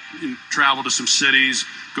out and travel to some cities,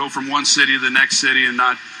 go from one city to the next city, and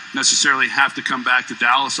not necessarily have to come back to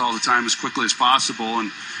Dallas all the time as quickly as possible.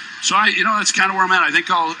 And so that's kind of where I'm at. I think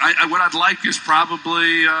what I'd like is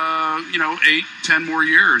probably 8-10 more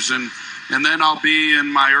years, and then I'll be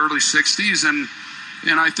in my early 60s, and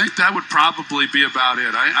I think that would probably be about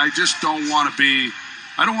it. I just don't want to be.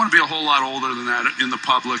 I don't want to be a whole lot older than that in the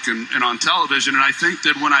public and on television. And I think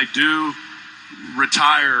that when I do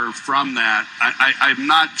retire from that, I'm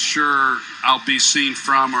not sure I'll be seen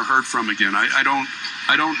from or heard from again. I don't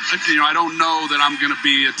know that I'm going to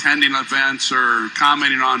be attending events or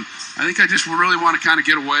commenting on. I think I just really want to kind of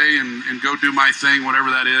get away and go do my thing,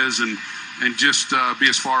 whatever that is, and just be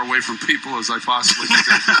as far away from people as I possibly can.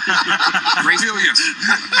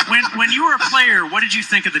 When you were a player, what did you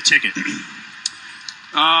think of the ticket?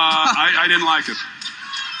 I didn't like it.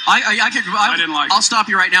 I didn't like it. I'll stop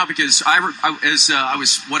you right now, because I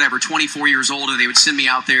was 24 years old, and they would send me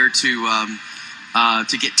out there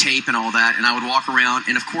to get tape and all that, and I would walk around,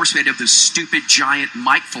 and of course we had to have those stupid giant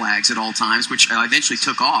mic flags at all times, which I eventually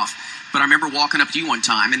took off. But I remember walking up to you one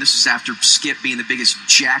time, and this was after Skip being the biggest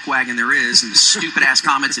jackwagon there is, and the stupid-ass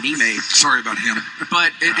comments that he made. Sorry about him.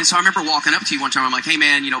 But and so I remember walking up to you one time. I'm like, hey,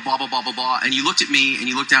 man, blah, blah, blah, blah, blah. And you looked at me, and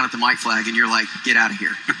you looked down at the mic flag, and you're like, get out of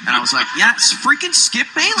here. And I was like, yeah, it's freaking Skip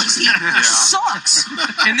Bayless. He sucks.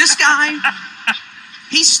 And this guy,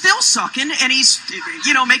 he's still sucking, and he's,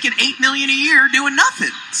 making $8 million a year doing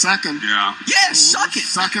nothing. Sucking. Yeah. Yeah, sucking.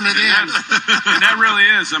 Sucking it in. And that really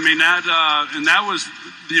is. I mean, that was...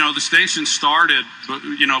 the station started,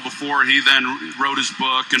 before he then wrote his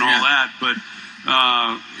book and all that. But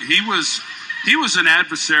he was an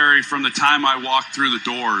adversary from the time I walked through the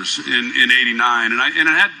doors in '89, and it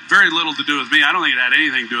had very little to do with me. I don't think it had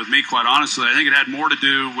anything to do with me, quite honestly. I think it had more to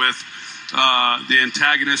do with the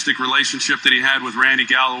antagonistic relationship that he had with Randy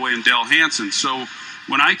Galloway and Dale Hansen. So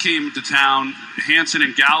when I came to town, Hansen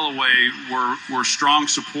and Galloway were strong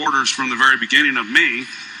supporters from the very beginning of me.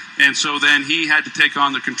 And so then he had to take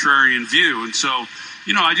on the contrarian view. And so,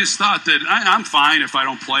 I just thought that I'm fine if I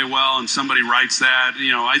don't play well and somebody writes that.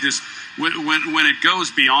 When it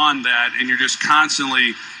goes beyond that and you're just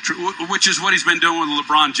constantly, which is what he's been doing with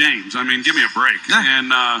LeBron James. I mean, give me a break.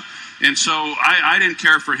 Yeah. And so I didn't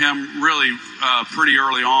care for him really pretty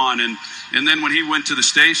early on. And then when he went to the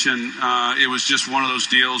station, it was just one of those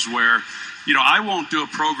deals where, I won't do a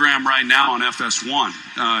program right now on FS1.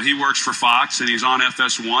 He works for Fox, and he's on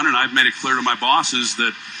FS1, and I've made it clear to my bosses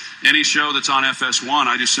that any show that's on FS1,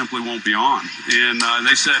 I just simply won't be on. And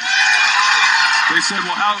they said,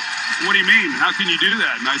 well, what do you mean? How can you do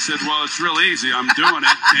that? And I said, well, it's real easy. I'm doing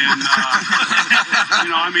it. And,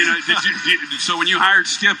 so when you hired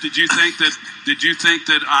Skip, did you think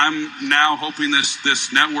that I'm now hoping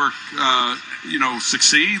this network,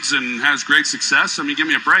 succeeds and has great success? I mean, give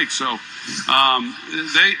me a break. So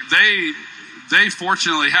they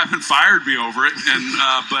fortunately haven't fired me over it,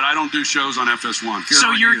 but I don't do shows on FS1.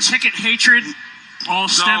 So your ticket hatred all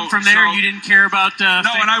stem from there. You didn't care about no,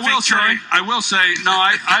 and I will say, no,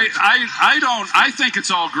 I don't. I think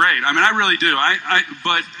it's all great. I mean, I really do.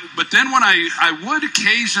 But then when I would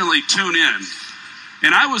occasionally tune in,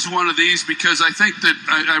 and I was one of these because I think that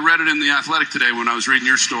I read it in The Athletic today when I was reading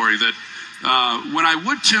your story that when I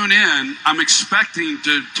would tune in, I'm expecting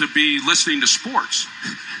to be listening to sports.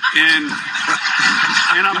 And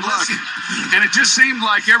I'm listening, and it just seemed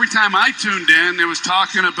like every time I tuned in, it was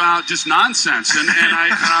talking about just nonsense, and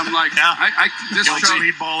I'm like, this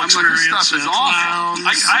stuff is awful.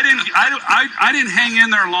 I didn't hang in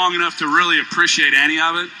there long enough to really appreciate any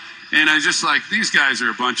of it, and I was just like, these guys are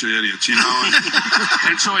a bunch of idiots, you know.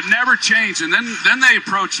 And so it never changed. And then they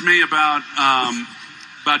approached me about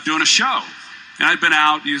doing a show. And I'd been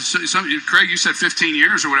out, Craig, you said 15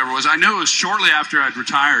 years or whatever it was. I knew it was shortly after I'd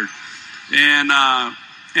retired. And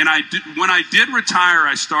when I did retire,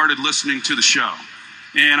 I started listening to the show.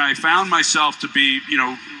 And I found myself to be, you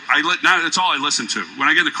know, now it's all I listen to. When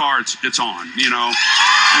I get in the car, it's on, you know.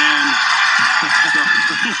 And so,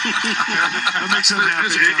 that makes it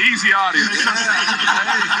it's an easy audience. So,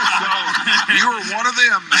 you were one of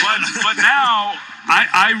them, man. But now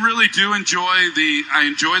I really do enjoy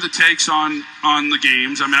the takes on the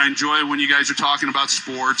games. I mean, I enjoy when you guys are talking about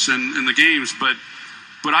sports and the games, but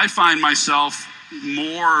I find myself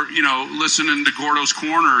more, you know, listening to Gordo's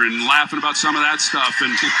Corner and laughing about some of that stuff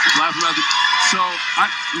and laughing about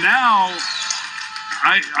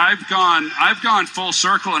I've gone full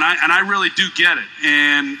circle, and I really do get it,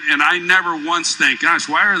 and I never once think, gosh,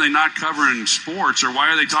 why are they not covering sports, or why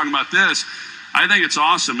are they talking about this? I think it's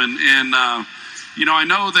awesome, and you know, I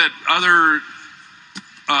know that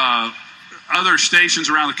other stations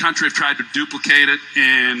around the country have tried to duplicate it,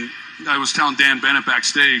 and I was telling Dan Bennett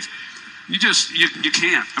backstage, you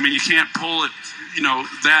can't. I mean, you can't pull it, you know,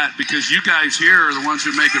 that, because you guys here are the ones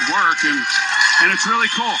who make it work, and it's really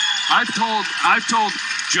cool. I've told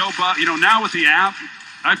Joe, you know, now with the app,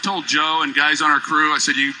 I've told Joe and guys on our crew, I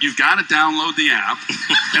said, you've got to download the app.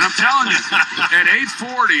 And I'm telling you, at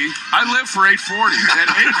 8:40, I live for 8:40. At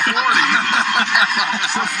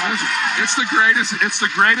 8:40, it's the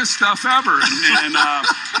greatest stuff ever. And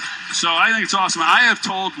so I think it's awesome. I have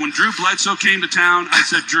told, when Drew Bledsoe came to town, I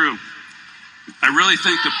said, Drew, I really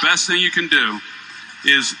think the best thing you can do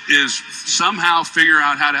is somehow figure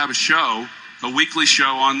out how to have a weekly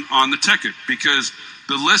show on the ticket, because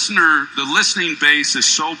the listening base is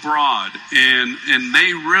so broad, and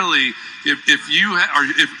they really, if you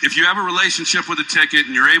have a relationship with the ticket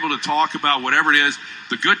and you're able to talk about whatever it is,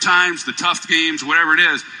 the good times, the tough games, whatever it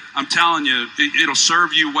is, I'm telling you, it'll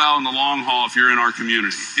serve you well in the long haul if you're in our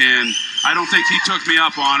community. And I don't think he took me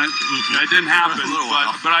up on it. That didn't happen.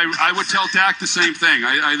 But I would tell Dak the same thing.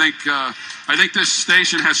 I think this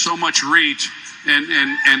station has so much reach and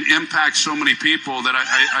impacts so many people that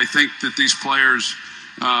I think that these players,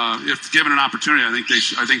 if given an opportunity, I think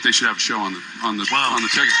they should have a show on the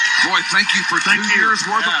ticket. Boy, thank you for 2 years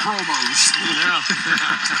worth of promos. Yeah.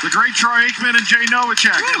 The great Troy Aikman and Jay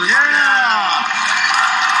Novacek. Yeah.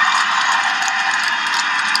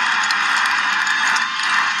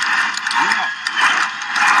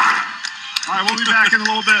 All right, we'll be back in a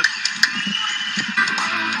little bit.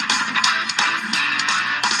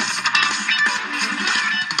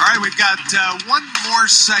 All right, we've got one more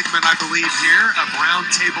segment, I believe, here of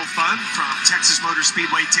Roundtable Fun from Texas Motor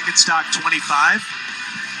Speedway Ticket Stock 25.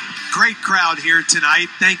 Great crowd here tonight.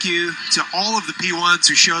 Thank you to all of the P1s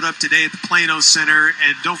who showed up today at the Plano Center.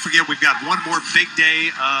 And don't forget, we've got one more big day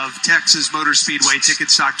of Texas Motor Speedway Ticket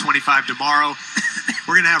Stock 25 tomorrow.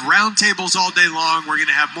 We're going to have roundtables all day long. We're going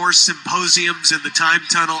to have more symposiums in the time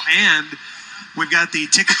tunnel, and we've got the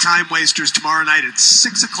Ticket Time Wasters tomorrow night at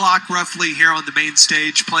 6 o'clock roughly here on the main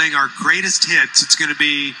stage playing our greatest hits. It's going to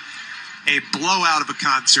be a blowout of a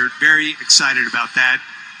concert. Very excited about that.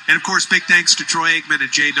 And, of course, big thanks to Troy Aikman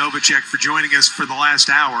and Jay Novacek for joining us for the last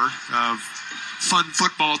hour of fun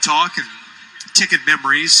football talk and ticket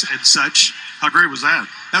memories and such. How great was that?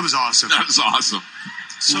 That was awesome. That was awesome.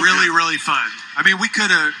 So really, really fun. I mean, we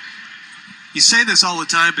could have, you say this all the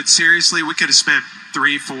time, but seriously, we could have spent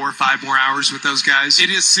 3, 4, 5 more hours with those guys. It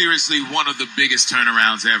is seriously one of the biggest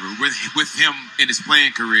turnarounds ever. With him in his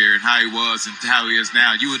playing career and how he was and how he is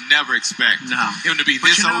now, you would never expect him to be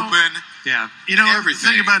this open. Yeah. You know,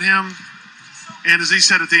 everything. The thing about him, and as he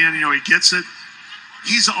said at the end, you know, he gets it.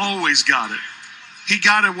 He's always got it. He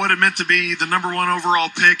got it, what it meant to be the number 1 overall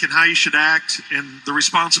pick and how you should act and the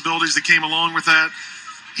responsibilities that came along with that.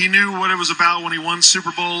 He knew what it was about when he won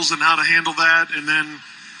Super Bowls and how to handle that. And then,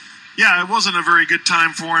 yeah, it wasn't a very good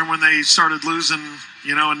time for him when they started losing,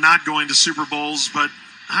 you know, and not going to Super Bowls. But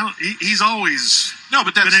he's always been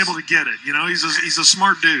able to get it. He's a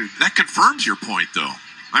smart dude. That confirms your point, though.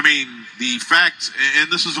 I mean, the fact,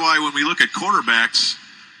 and this is why when we look at quarterbacks,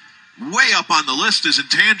 way up on the list is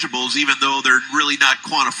intangibles, even though they're really not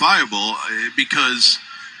quantifiable, because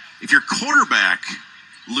if your quarterback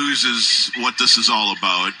loses what this is all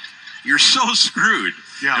about, you're so screwed.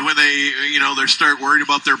 Yeah. And when they start worrying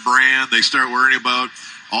about their brand, they start worrying about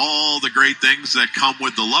all the great things that come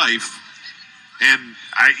with the life. And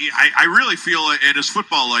I really feel, and his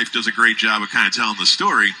football life does a great job of kind of telling the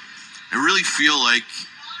story, I really feel like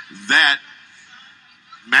that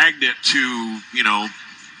magnet to,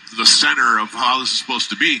 the center of how this is supposed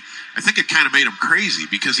to be, I think it kind of made him crazy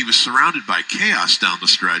because he was surrounded by chaos down the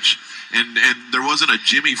stretch. And there wasn't a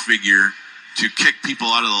Jimmy figure to kick people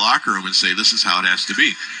out of the locker room and say, this is how it has to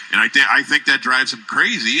be. And I think that drives him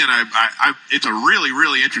crazy. And it's a really,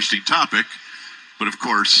 really interesting topic. But, of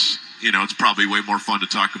course, it's probably way more fun to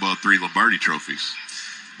talk about 3 Lombardi trophies.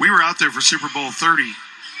 We were out there for Super Bowl 30.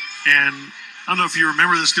 And I don't know if you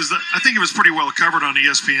remember this because I think it was pretty well covered on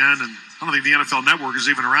ESPN. And I don't think the NFL Network is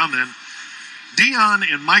even around then. Dion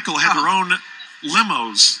and Michael had their own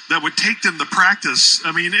limos that would take them to practice.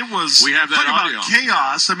 I mean, it was we have that audio. About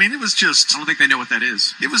chaos. I mean, it was just. I don't think they know what that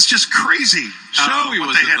is. It was just crazy.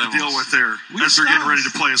 What they had to deal with there as they're getting ready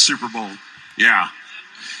to play a Super Bowl. Yeah,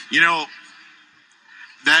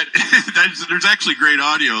 that there's actually great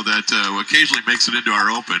audio that occasionally makes it into our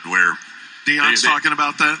open where Dion's talking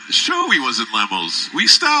about that. Showy wasn't limos. We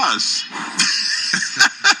stars.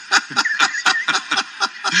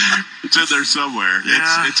 It's in there somewhere.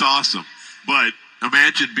 Yeah. It's awesome. But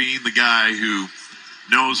imagine being the guy who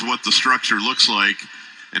knows what the structure looks like,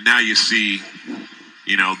 and now you see,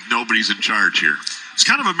 nobody's in charge here. It's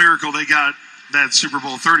kind of a miracle they got that Super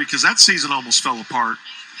Bowl 30 because that season almost fell apart.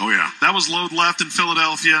 Oh, yeah. That was load left in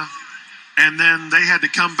Philadelphia, and then they had to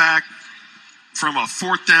come back from a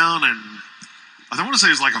 4th down, and I want to say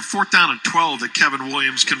it was like a 4th down and 12 that Kevin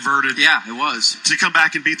Williams converted. Yeah, it was. To come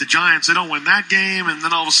back and beat the Giants. They don't win that game, and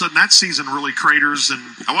then all of a sudden that season really craters. And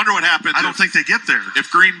I wonder what happens. I don't think they get there.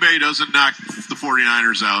 If Green Bay doesn't knock the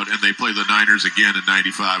 49ers out and they play the Niners again in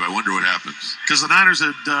 95, I wonder what happens. Because the Niners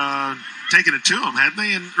had taken it to them, hadn't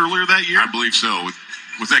they, earlier that year? I believe so.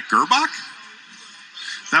 Was that Gerbach?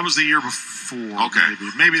 That was the year before. Okay.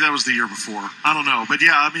 Maybe that was the year before. I don't know. But,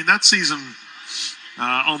 yeah, I mean, that season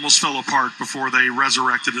almost fell apart before they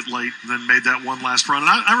resurrected it late and then made that one last run. And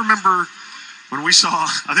I remember when we saw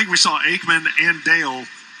Aikman and Dale,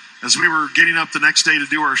 as we were getting up the next day to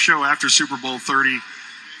do our show after Super Bowl 30,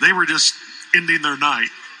 they were just ending their night.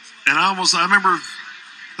 And I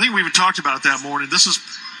think we even talked about it that morning. This is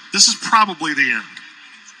probably the end.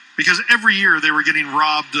 Because every year they were getting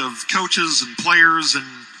robbed of coaches and players, and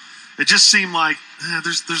it just seemed like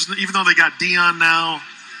there's even though they got Dion now,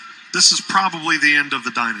 this is probably the end of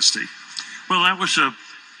the dynasty. Well, that was a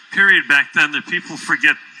period back then that people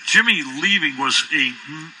forget. Jimmy leaving was an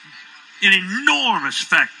enormous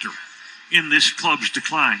factor in this club's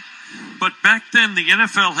decline. But back then, the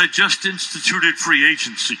NFL had just instituted free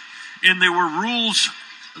agency, and there were rules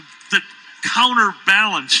that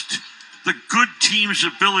counterbalanced the good team's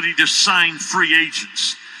ability to sign free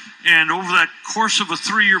agents. And over that course of a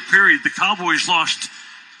 3-year period, the Cowboys lost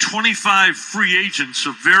 25 free agents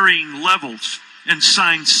of varying levels and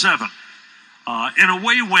signed 7. And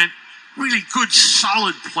away went really good,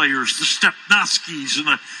 solid players, the Stepnoskis and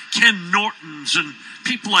the Ken Nortons and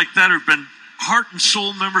people like that who've been heart and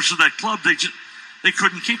soul members of that club. They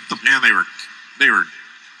couldn't keep them. Man, they were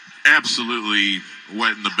absolutely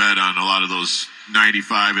wetting the bed on a lot of those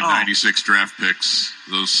 95 and 96 draft picks.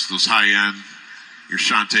 Those high end. Your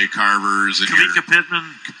Shante Carvers and Kamika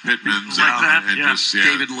Pittmans like that, and just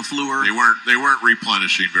David LaFleur. They weren't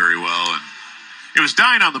replenishing very well, and it was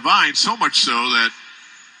dying on the vine. So much so that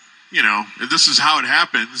this is how it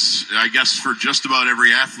happens. I guess for just about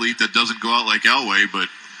every athlete that doesn't go out like Elway. But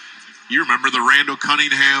you remember the Randall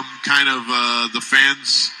Cunningham kind of the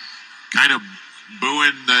fans kind of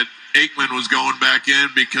booing that Aikman was going back in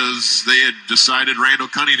because they had decided Randall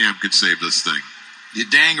Cunningham could save this thing. You're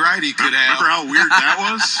dang right he could have. Remember how weird that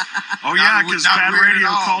was? Oh, yeah, because Bad Radio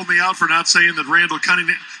called me out for not saying that Randall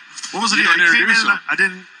Cunningham. What was it? You didn't introduce him.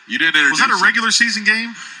 You didn't introduce him. Was that a regular season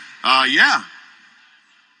game? Yeah.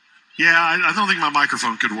 Yeah, I don't think my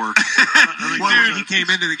microphone could work. Dude, he came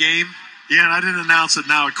into the game. Yeah, and I didn't announce it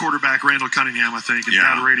now at quarterback Randall Cunningham, I think, and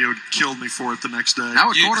Bad Radio killed me for it the next day. Now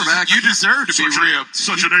at quarterback. You deserve to be ripped.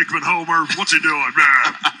 Such an Aikman homer. What's he doing?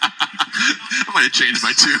 I might have changed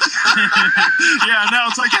my tune. Yeah, now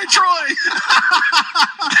it's like, hey, Troy.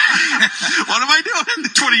 What am I doing?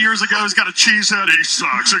 20 years ago, he's got a cheese head. He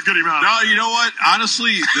sucks. So get him out. No, you know what?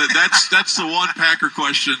 Honestly, that's the one Packer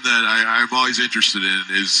question that I'm always interested in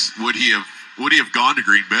is would he have gone to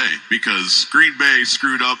Green Bay? Because Green Bay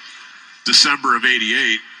screwed up December of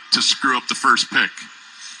 '88 to screw up the first pick,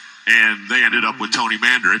 and they ended up with Tony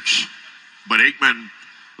Mandrich. But Aikman,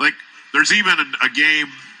 there's even a game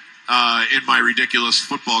in my ridiculous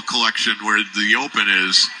football collection where the open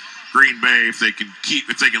is Green Bay. If they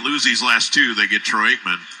can lose these last two, they get Troy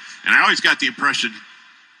Aikman. And I always got the impression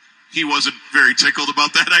he wasn't very tickled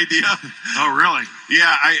about that idea. Oh, really?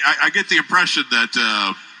 Yeah, I get the impression that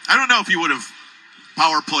I don't know if he would have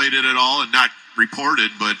power played it at all and not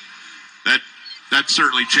reported, but that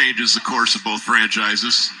certainly changes the course of both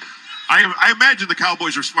franchises. I imagine the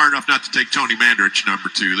Cowboys were smart enough not to take Tony Mandrich number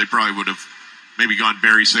 2. They probably would have maybe gone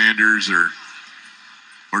Barry Sanders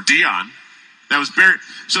or Dion. That was Barry.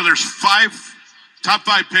 So there's top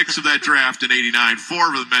 5 picks of that draft in '89. 4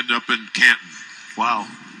 of them end up in Canton. Wow.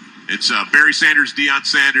 It's Barry Sanders, Deion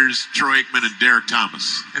Sanders, Troy Aikman, and Derek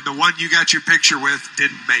Thomas. And the one you got your picture with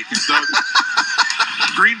didn't make it.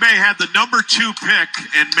 Green Bay had the number 2 pick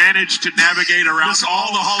and managed to navigate around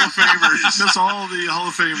all the Hall of Famers. That's all the Hall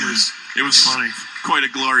of Famers. It was funny. Quite a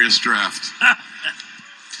glorious draft.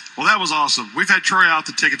 Well, that was awesome. We've had Troy out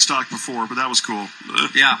the ticket stock before, but that was cool.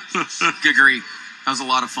 Yeah, agree. That was a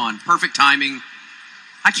lot of fun. Perfect timing.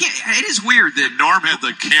 It is weird that Norm had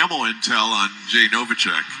the camel intel on Jay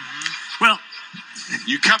Novacek. Well,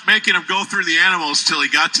 you kept making him go through the animals till he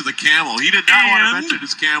got to the camel. He did not want to mention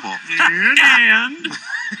his camel. And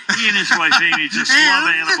he and his wife Amy just love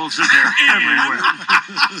animals, and they're everywhere.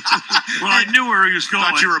 Well, I knew where he was going.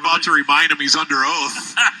 I thought you were about to remind him he's under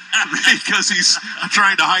oath because he's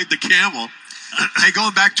trying to hide the camel. Hey,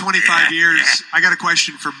 going back 25 years, I got a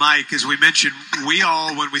question for Mike. As we mentioned, we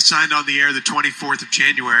all, when we signed on the air the 24th of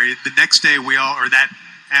January, the next day or that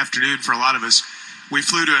afternoon for a lot of us, we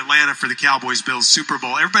flew to Atlanta for the Cowboys-Bills Super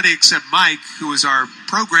Bowl. Everybody except Mike, who was our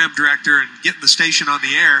program director and getting the station on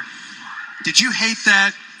the air. Did you hate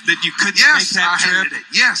that you couldn't make that trip? Yes, I hated it.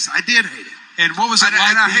 Yes, I did hate it. And what was it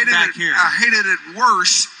like being back here? I hated it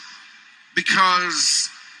worse because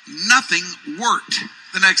nothing worked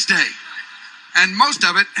the next day. And most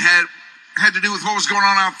of it had to do with what was going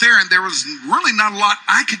on out there, and there was really not a lot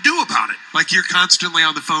I could do about it. Like you're constantly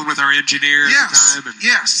on the phone with our engineer at the time.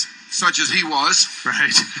 Yes, such as he was. Right.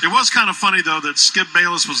 It was kind of funny, though, that Skip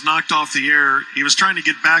Bayless was knocked off the air. He was trying to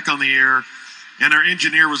get back on the air, and our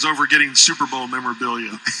engineer was over getting Super Bowl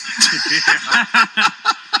memorabilia.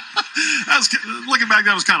 Looking back,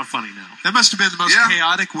 that was kind of funny now. That must have been the most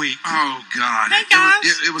chaotic week. Oh, God. Hey,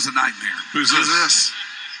 guys. It was a nightmare. Who's this?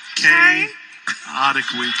 Chaotic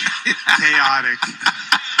week. Chaotic.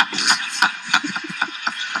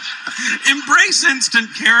 Embrace instant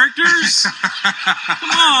characters.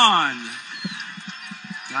 Come on.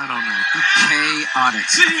 I don't know. Chaotic.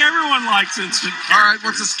 See, everyone likes instant characters. All right,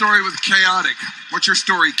 what's the story with Chaotic? What's your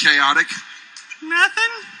story, Chaotic?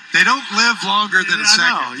 Nothing. They don't live longer than a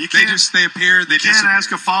second. They appear, they can't disappear.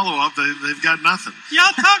 ask a follow-up. They've got nothing.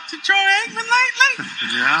 Y'all talked to Troy Aikman lately?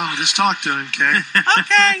 Yeah, just talk to him, Kay.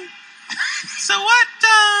 Okay. So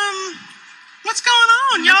what's going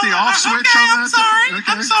on, You y'all? get the off switch okay, on I'm that? sorry.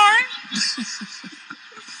 Okay. I'm sorry.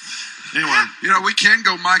 Anyway, You know, we can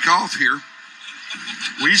go mic off here.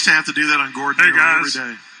 we used to have to do that on Gordon Hey, Hill guys.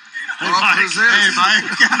 every day. Well, who's this? Hey,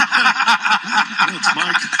 Mike. It's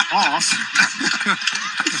Mike off.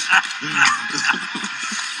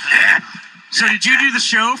 So did you do the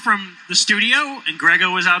show from the studio and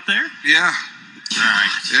Grego was out there? Yeah. Right.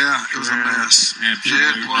 Yeah, it was a mess.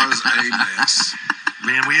 Absolutely. It was a mess.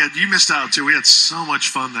 Man, you missed out too. We had so much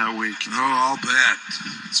fun that week, Oh, I'll bet.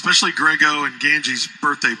 especially Grego and Ganji's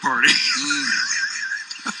birthday party.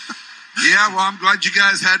 Yeah, well, I'm glad you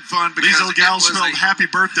guys had fun because These little gals it was spelled "Happy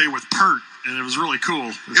Birthday" with "pert," and it was really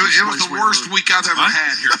cool. it was the worst week I've ever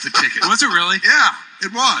had here at the ticket. Was it really? Yeah,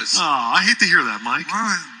 it was. Oh, I hate to hear that, Mike.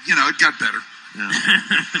 Well, you know, it got better. Yeah.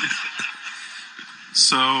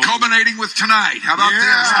 So, Culminating with tonight. How about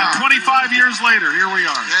this? 25 years later, here we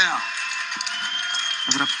are. Yeah.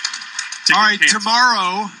 All right,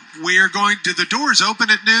 tomorrow we are going to the doors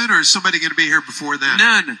open at noon, or is somebody going to be here before then?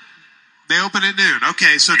 None. They open at noon.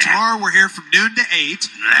 Okay, so tomorrow we're here from noon to 8.